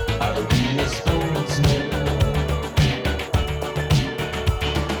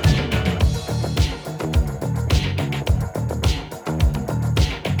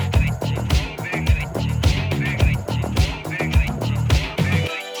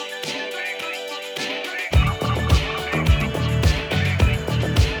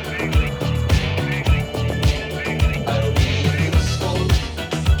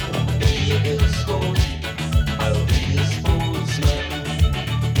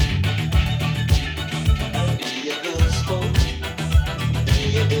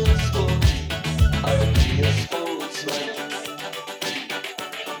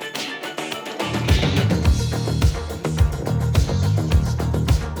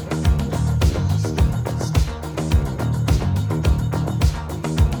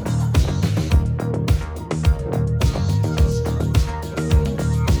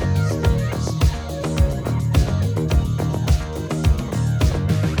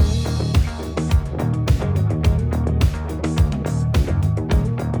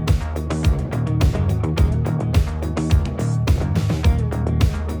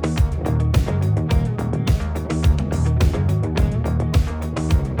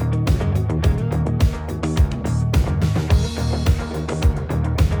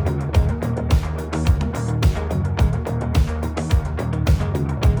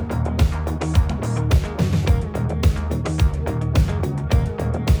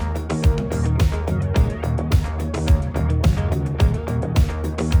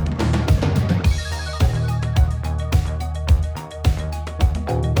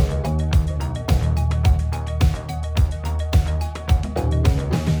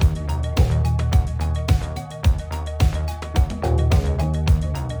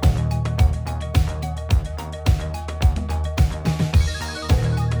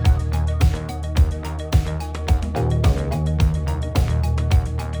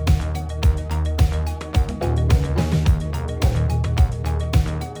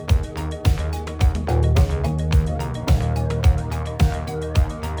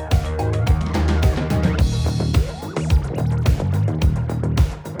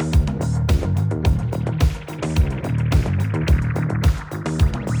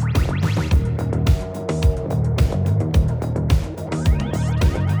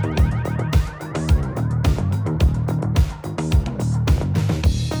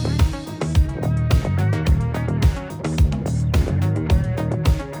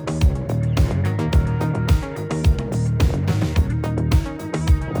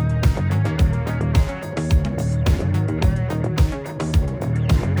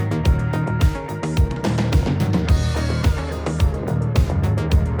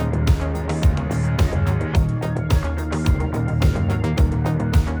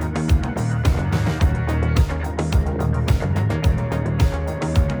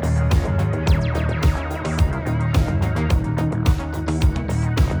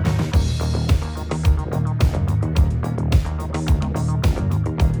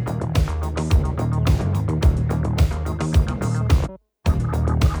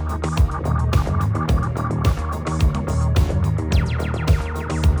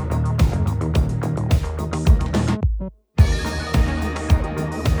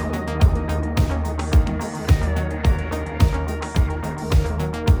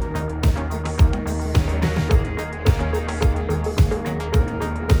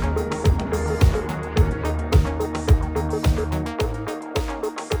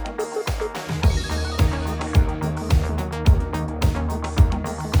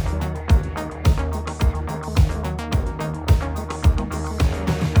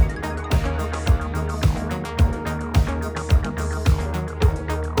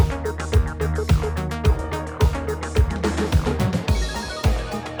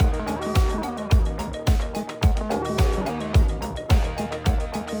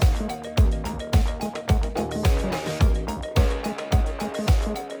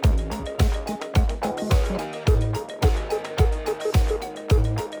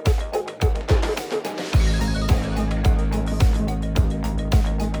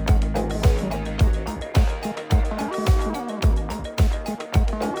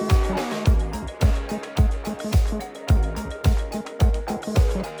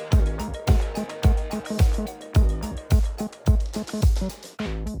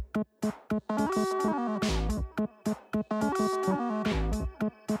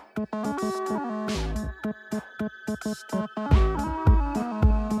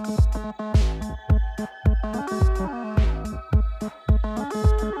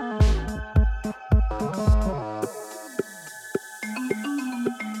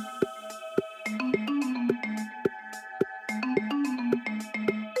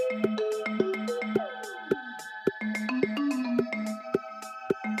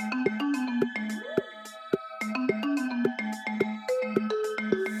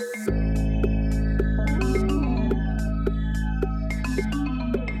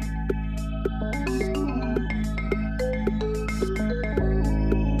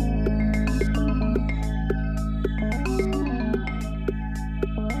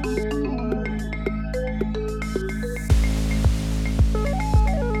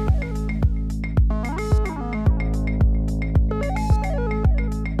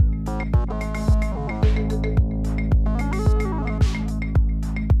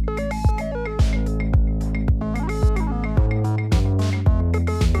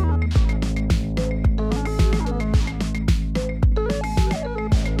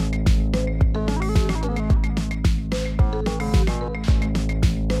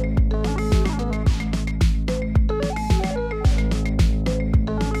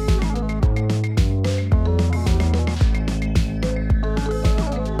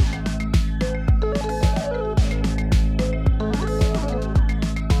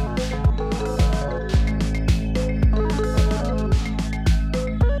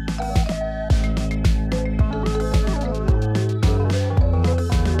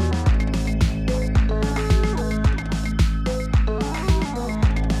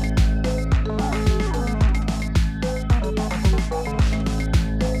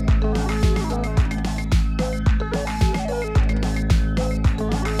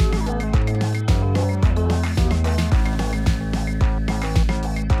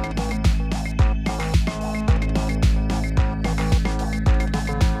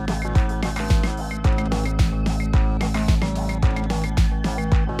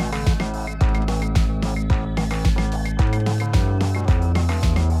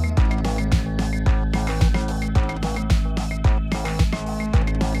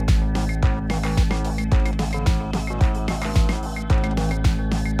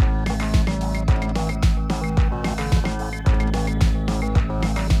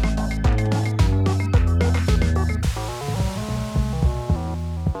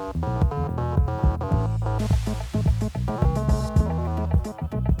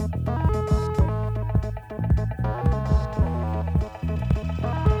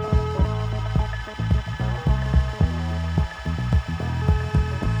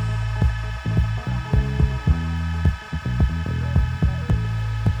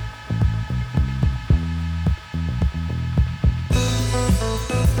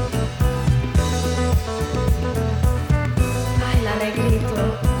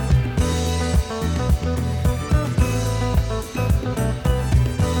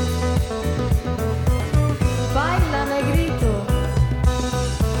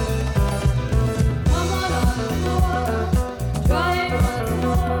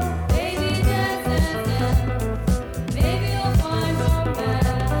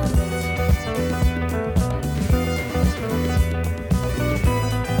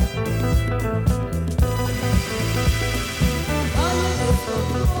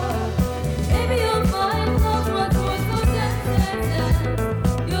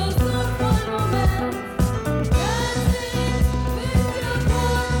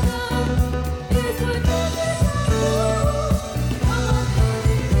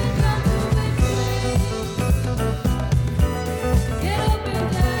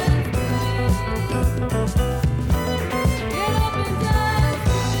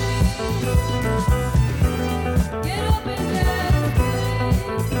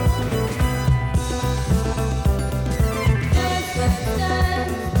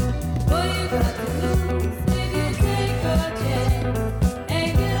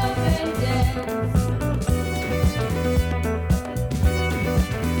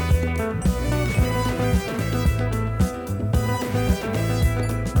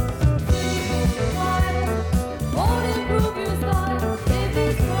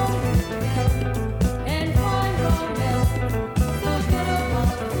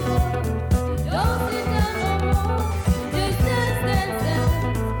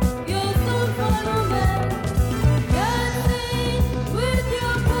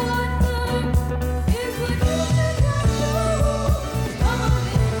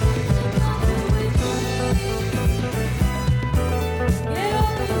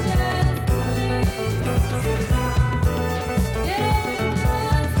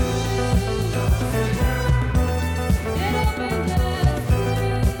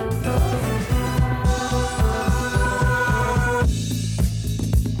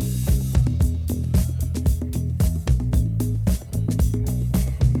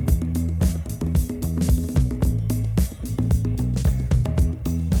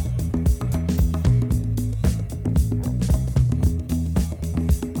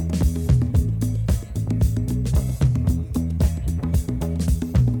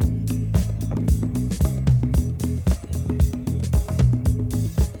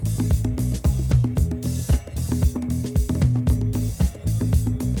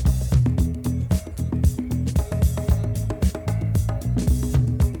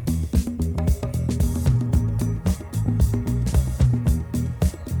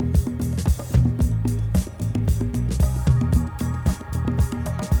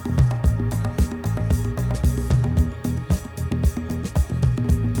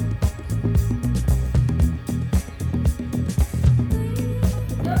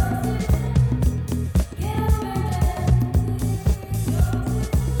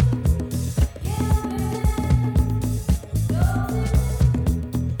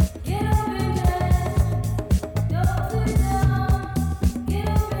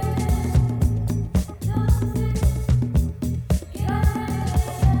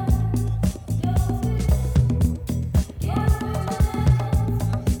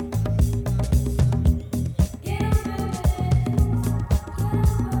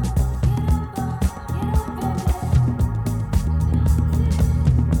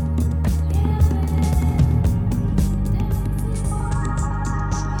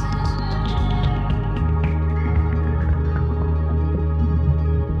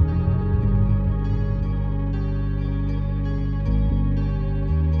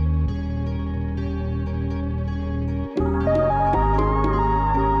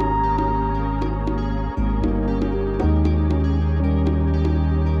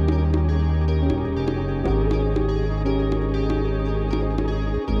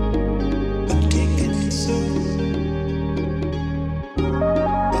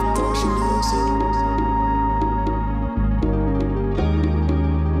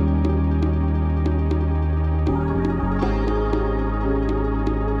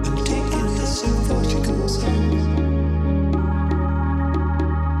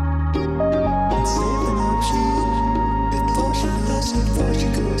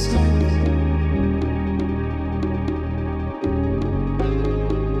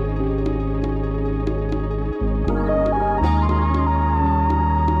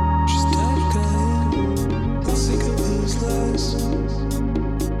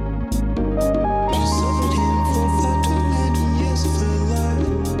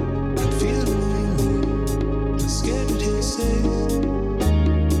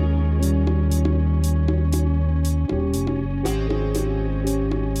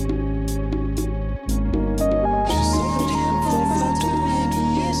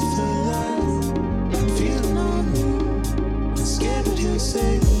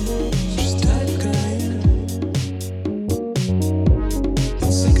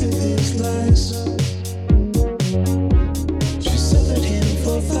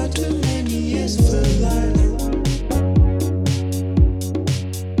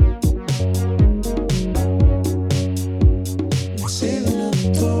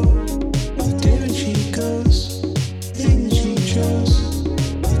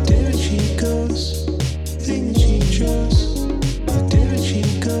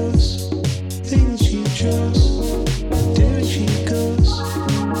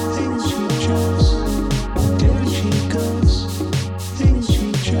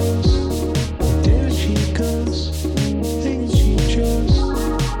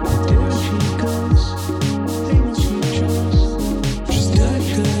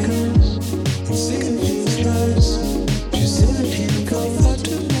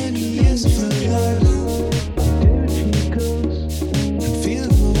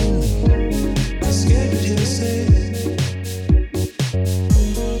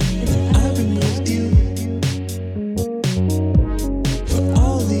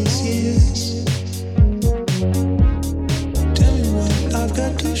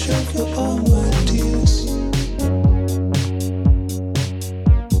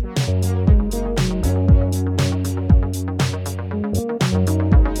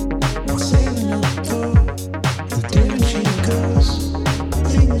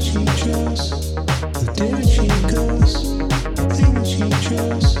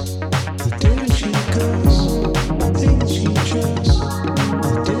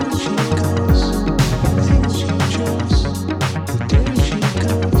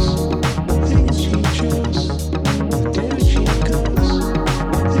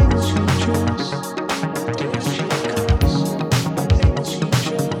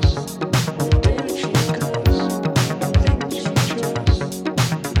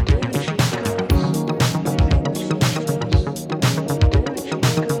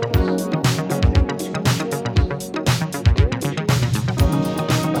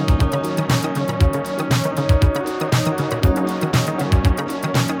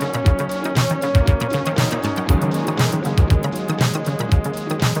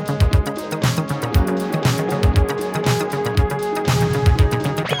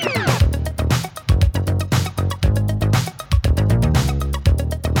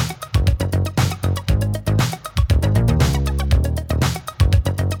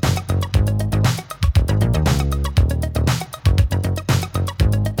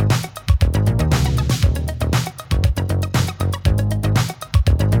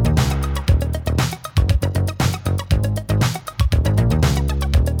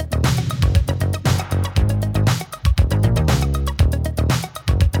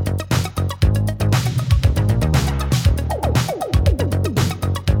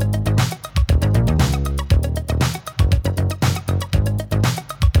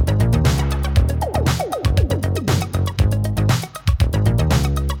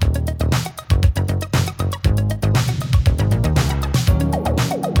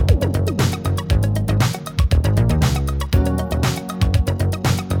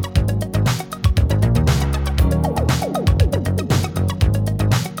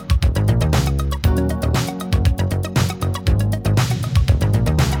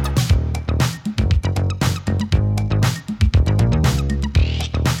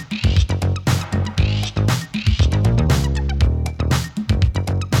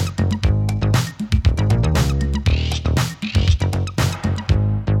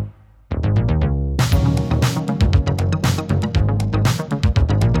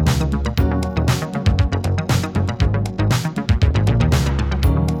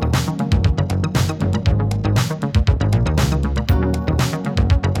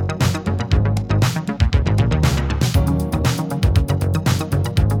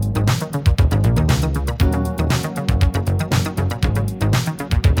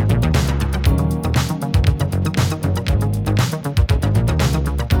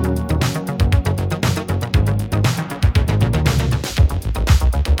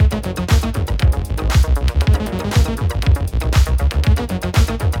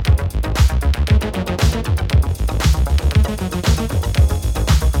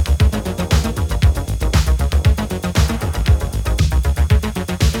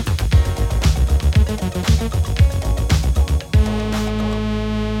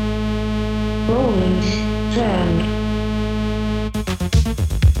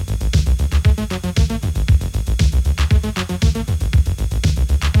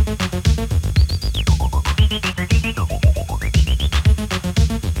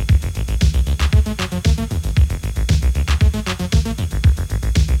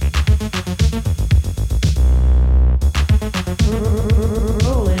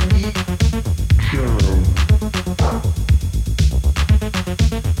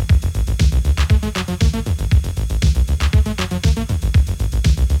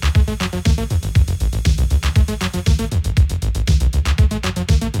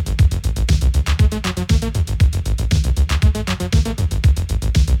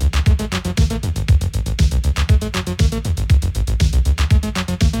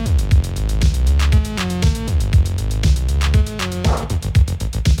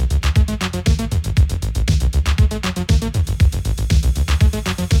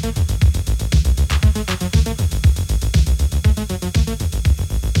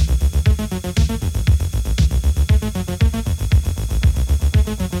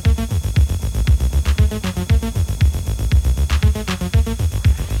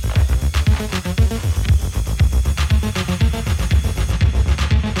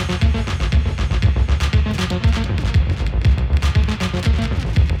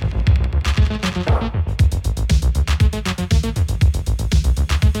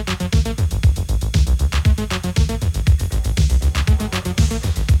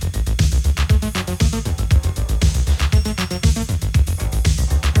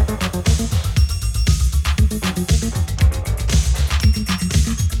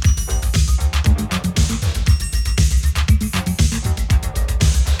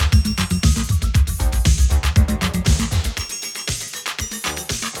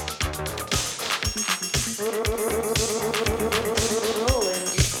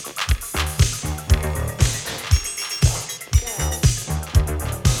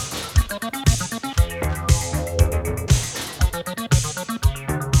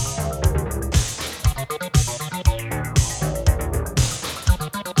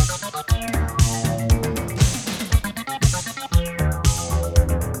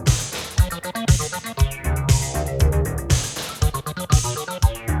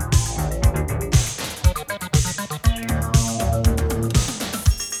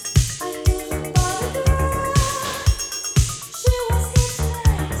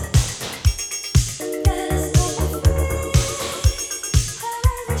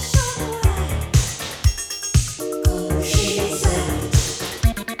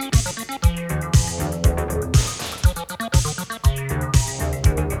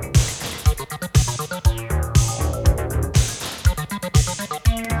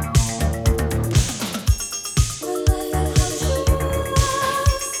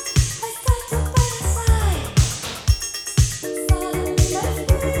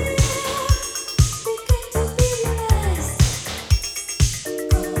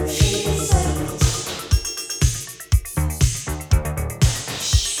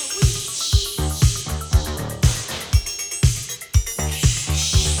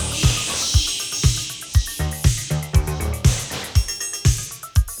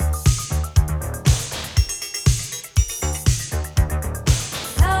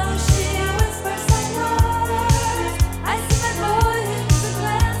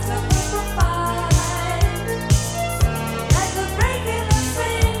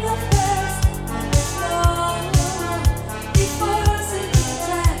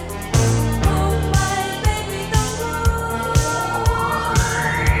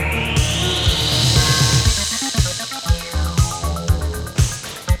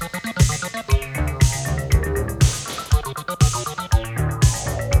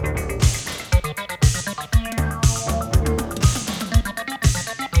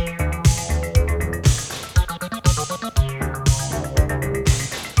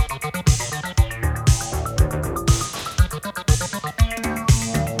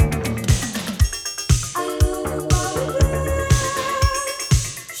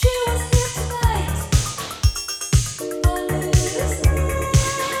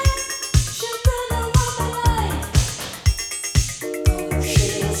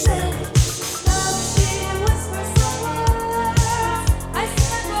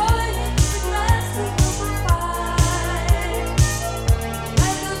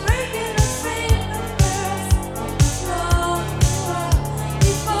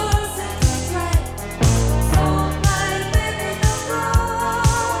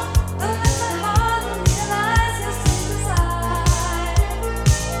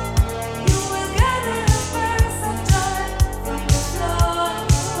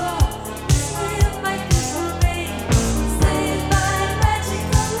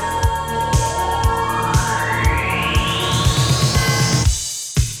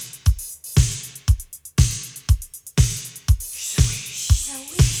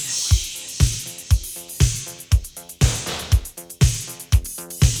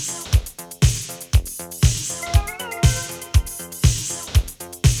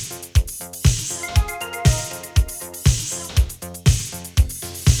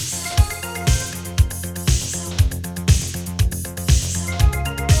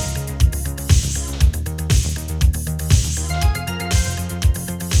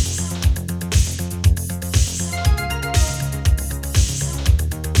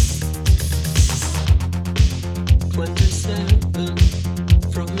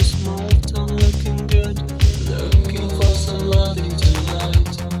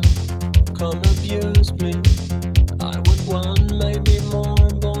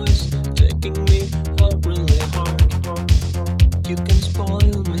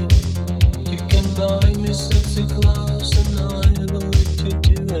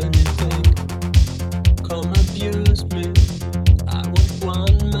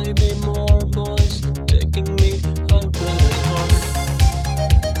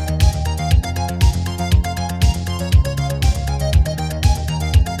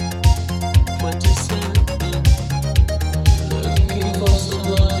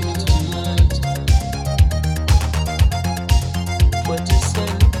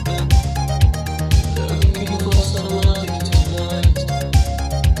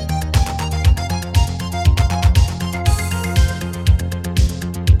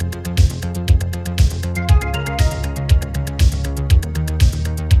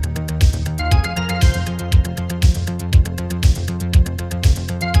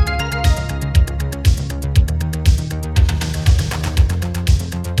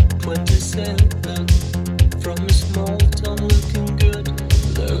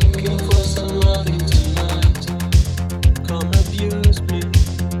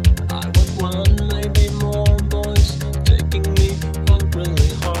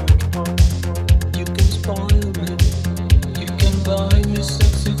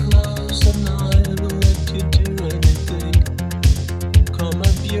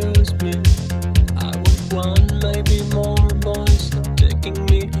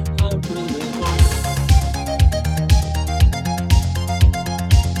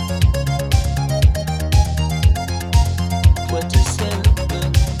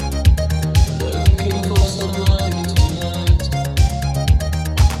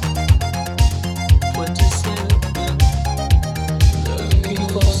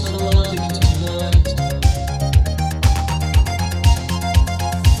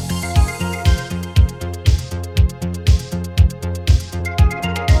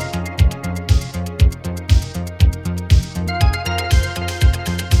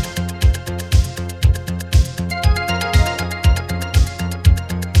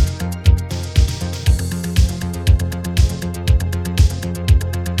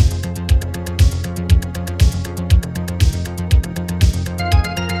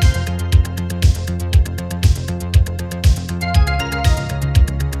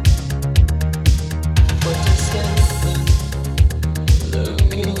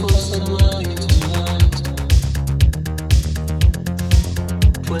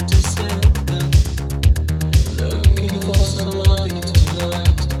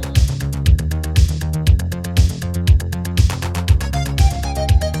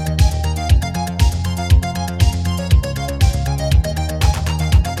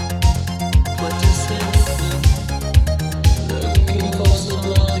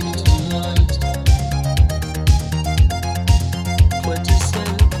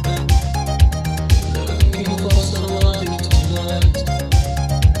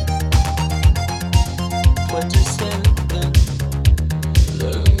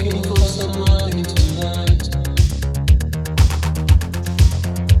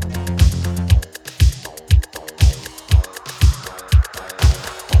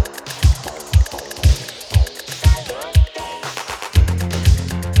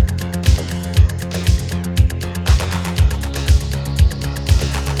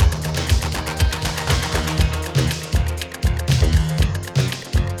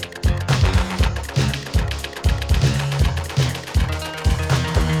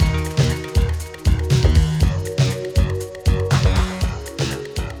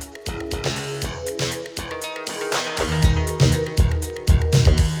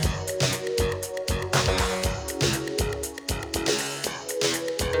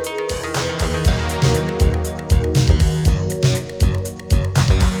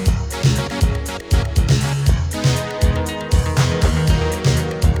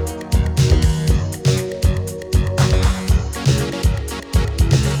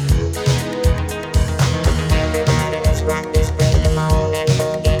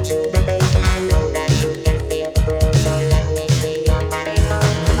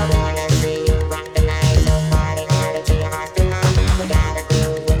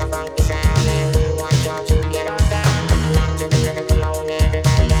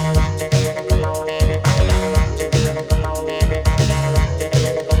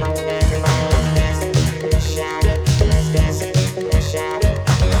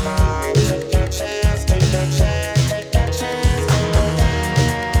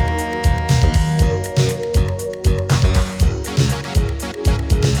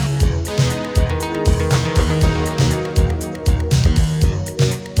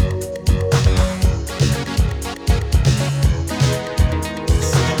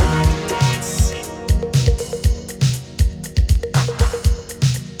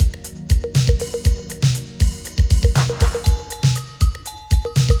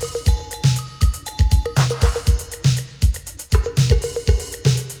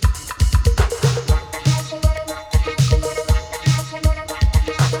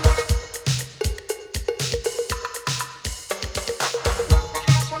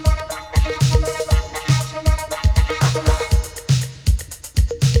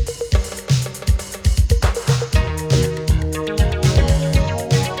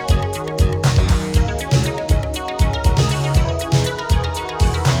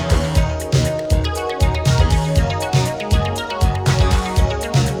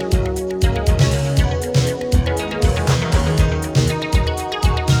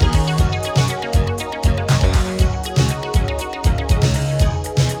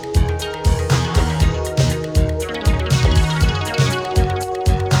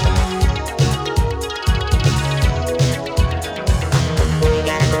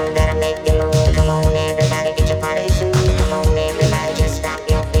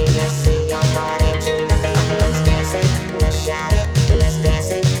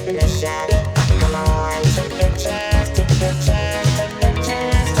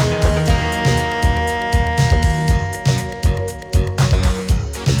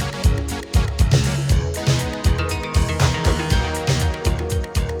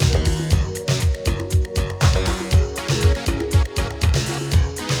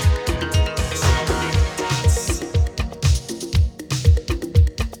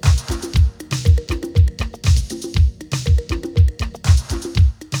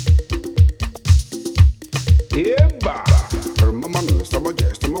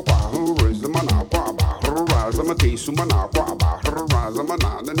Zama kwa, zama na kwa ba, zama te suma na kwa ba, zama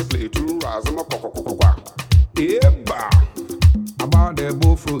na then they play to zama kwa. Eba, about the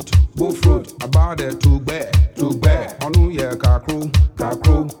bull fruit, about the too bad, onu ye kakro,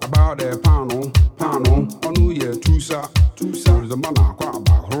 about the pano, onu ye tusa, zama na kwa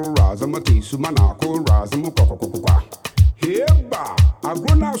ba, zama te suma na kwa, zama kwa. Eba, I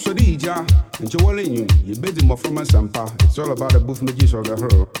grown out so dija, and you, you busy more from a sampa. It's all about the booth magis of the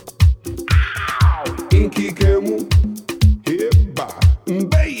hurl. Inky kemu, eba,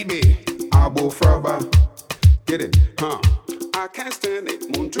 baby, abo fraba. Get it, huh? I can't stand it,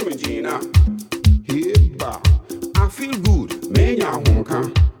 Montumagina. Eba, I feel good, menya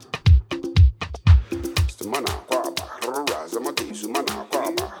honka. Stamana quaba, razamati, sumana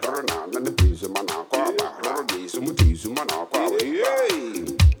quaba, rana, and the piece of mana quaba, ragi, sumuti, sumana quaba. Yay!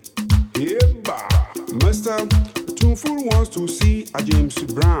 Eba, Mr. Tunful wants to see a James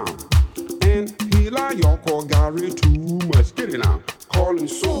Brown. And he like your call Gary too much. Get it now. Call him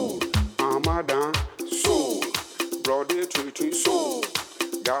soul. Amadan soul. Brody treat soul.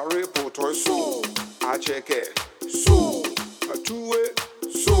 Gary Potoy soul. I check it. Soul. A two-way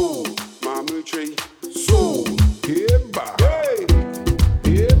soul. Mama tree soul. Eba. Hey.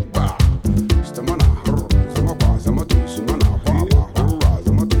 Eba. Stamana. Zama zama tu sumana.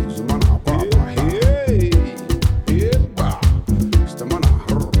 Zama tu sumana. Hey. Eba. Stamana.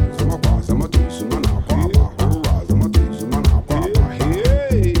 Zama tu sumana. Zama tu sumana.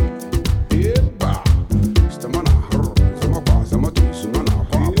 Hey. Eba. Stamana. Zama tu sumana.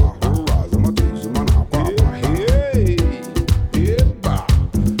 Zama tu sumana. Hey.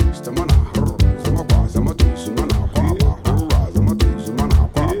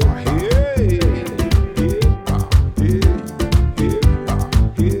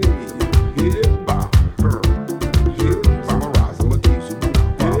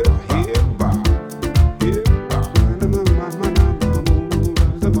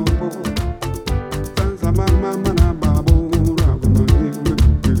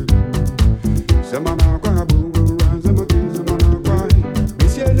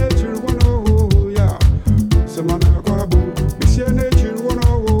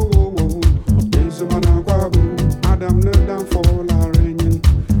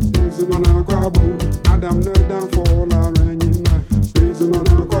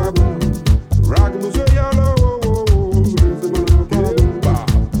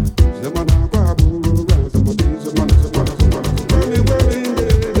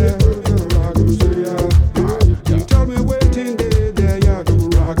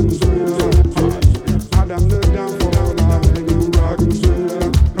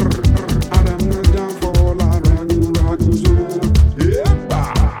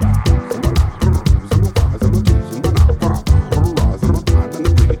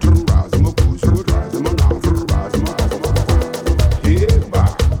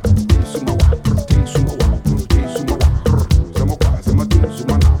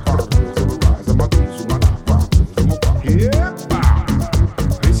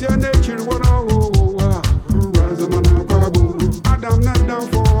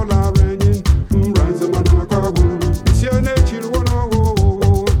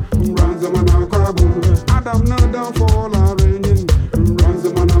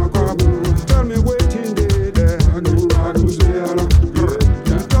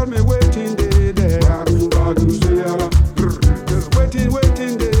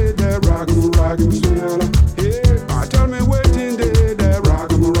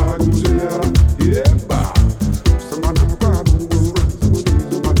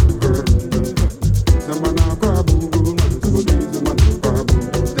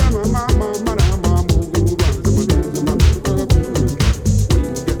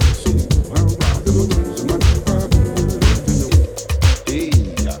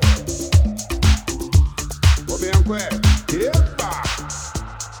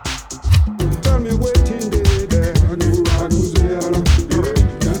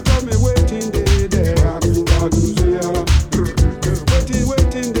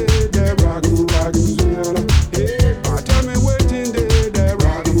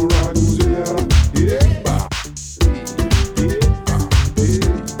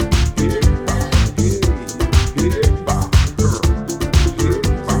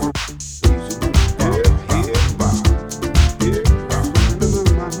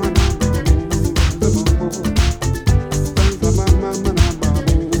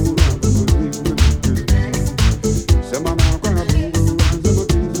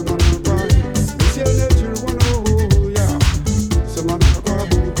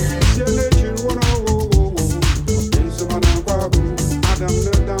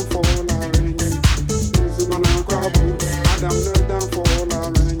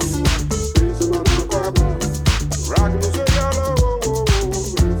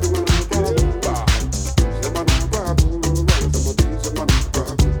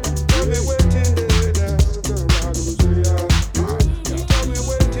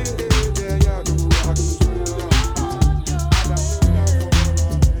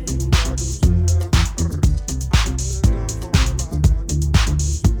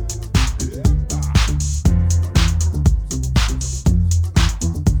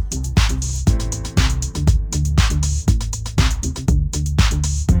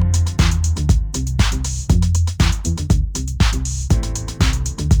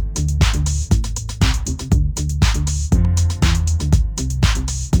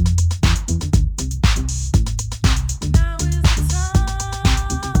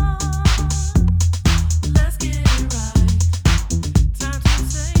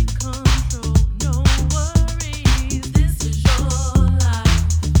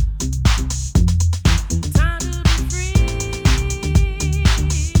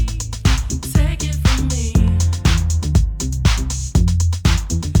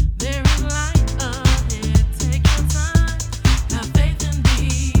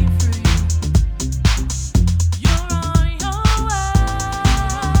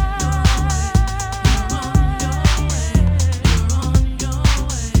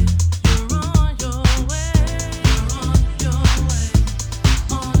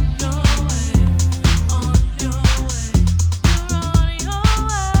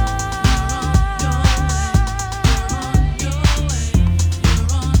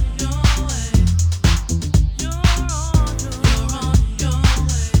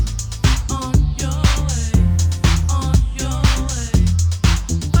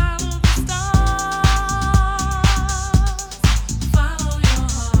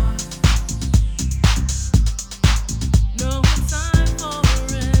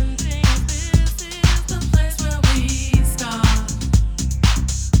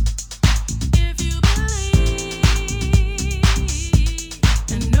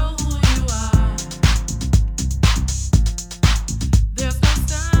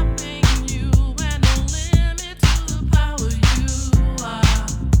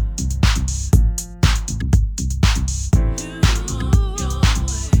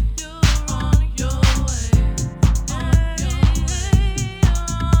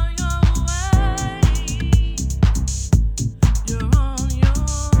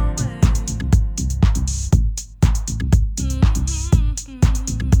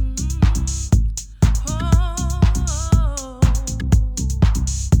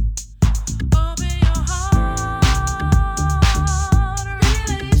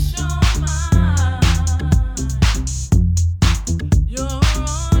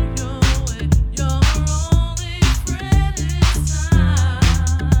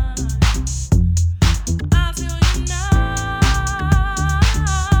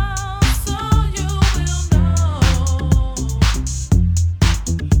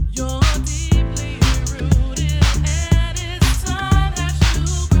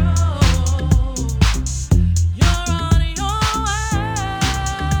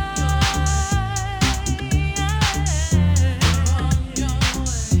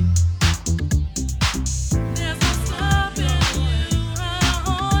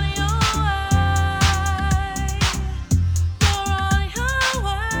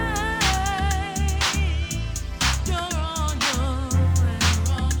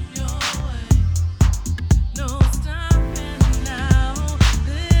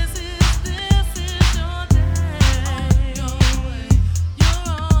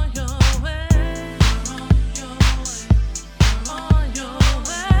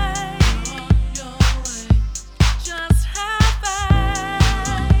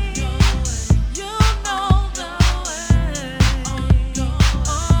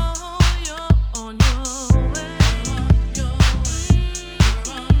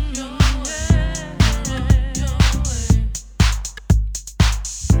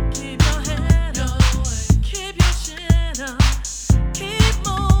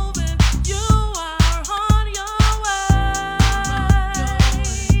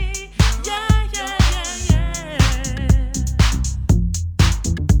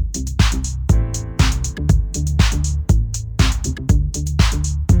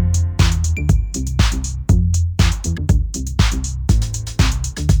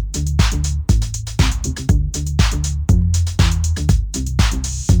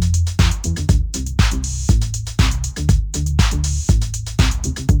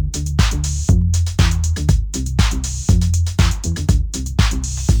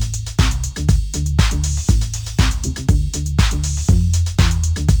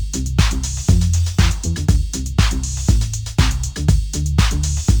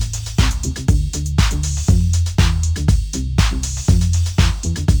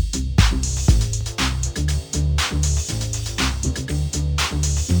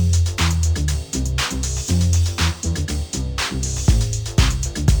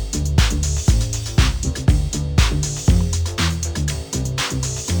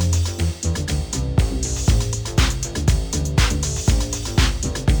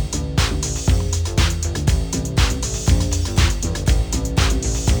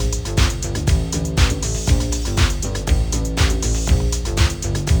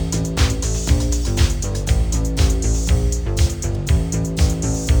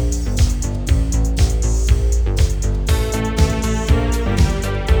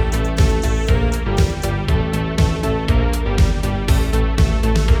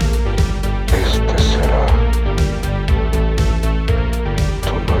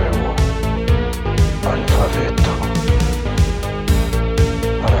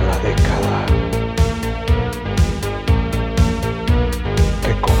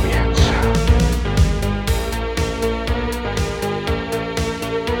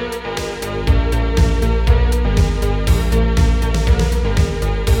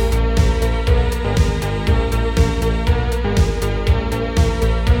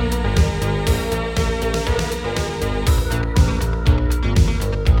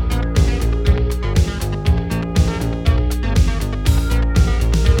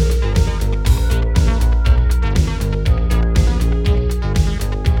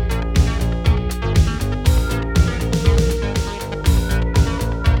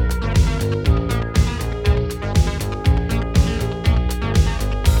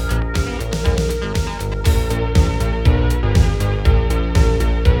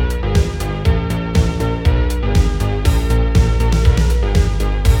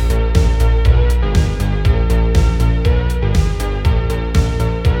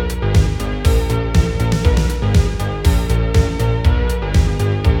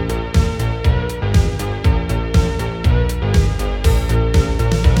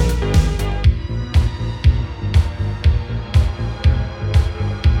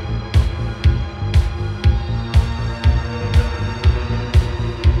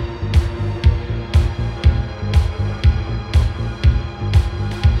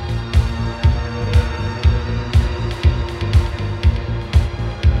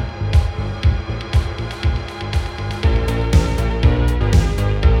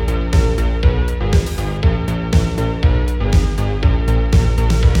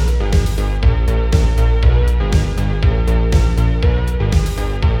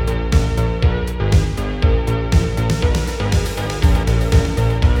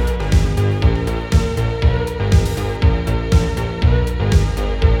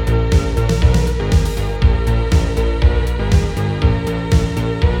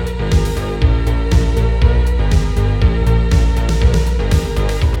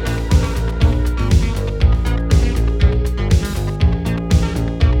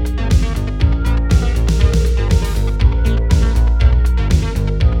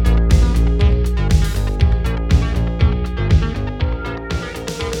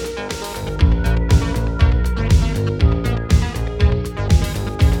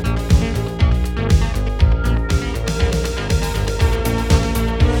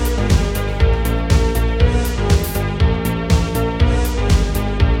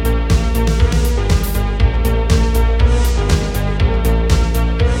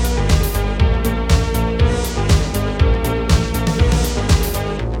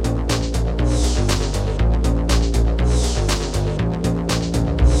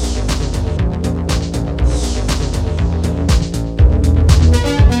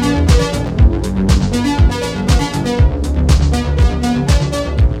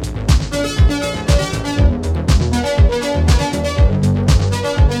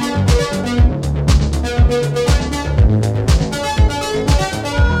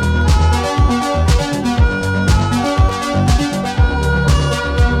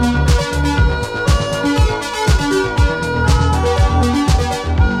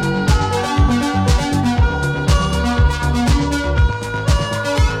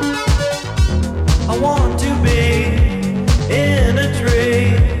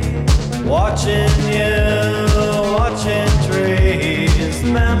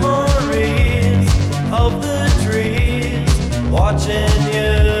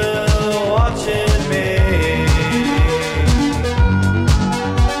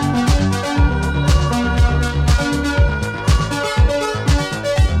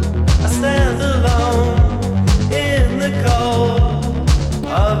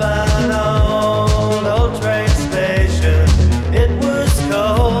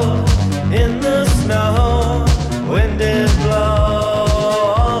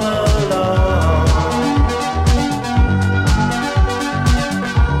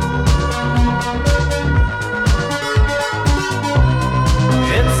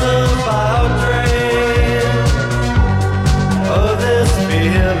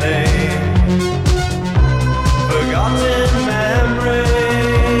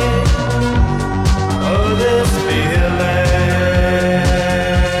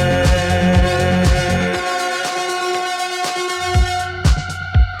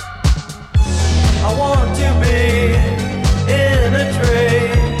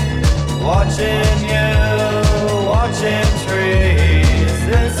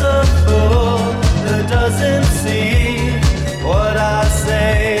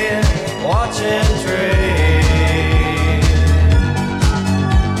 watching trains.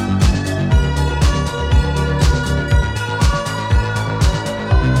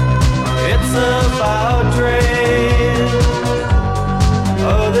 It's about dreams,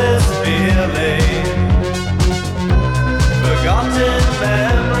 oh this feeling, forgotten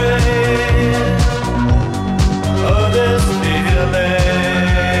memories, oh this feeling.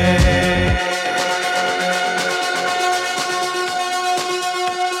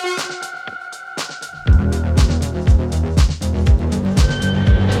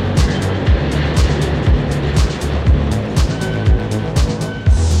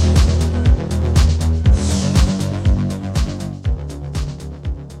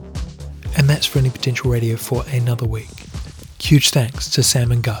 And that's Friendly Potential Radio for another week. Huge thanks to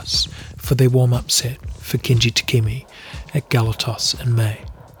Sam and Gus for their warm-up set for Kenji Takimi at Galatos in May.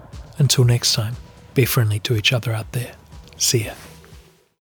 Until next time, be friendly to each other out there. See ya.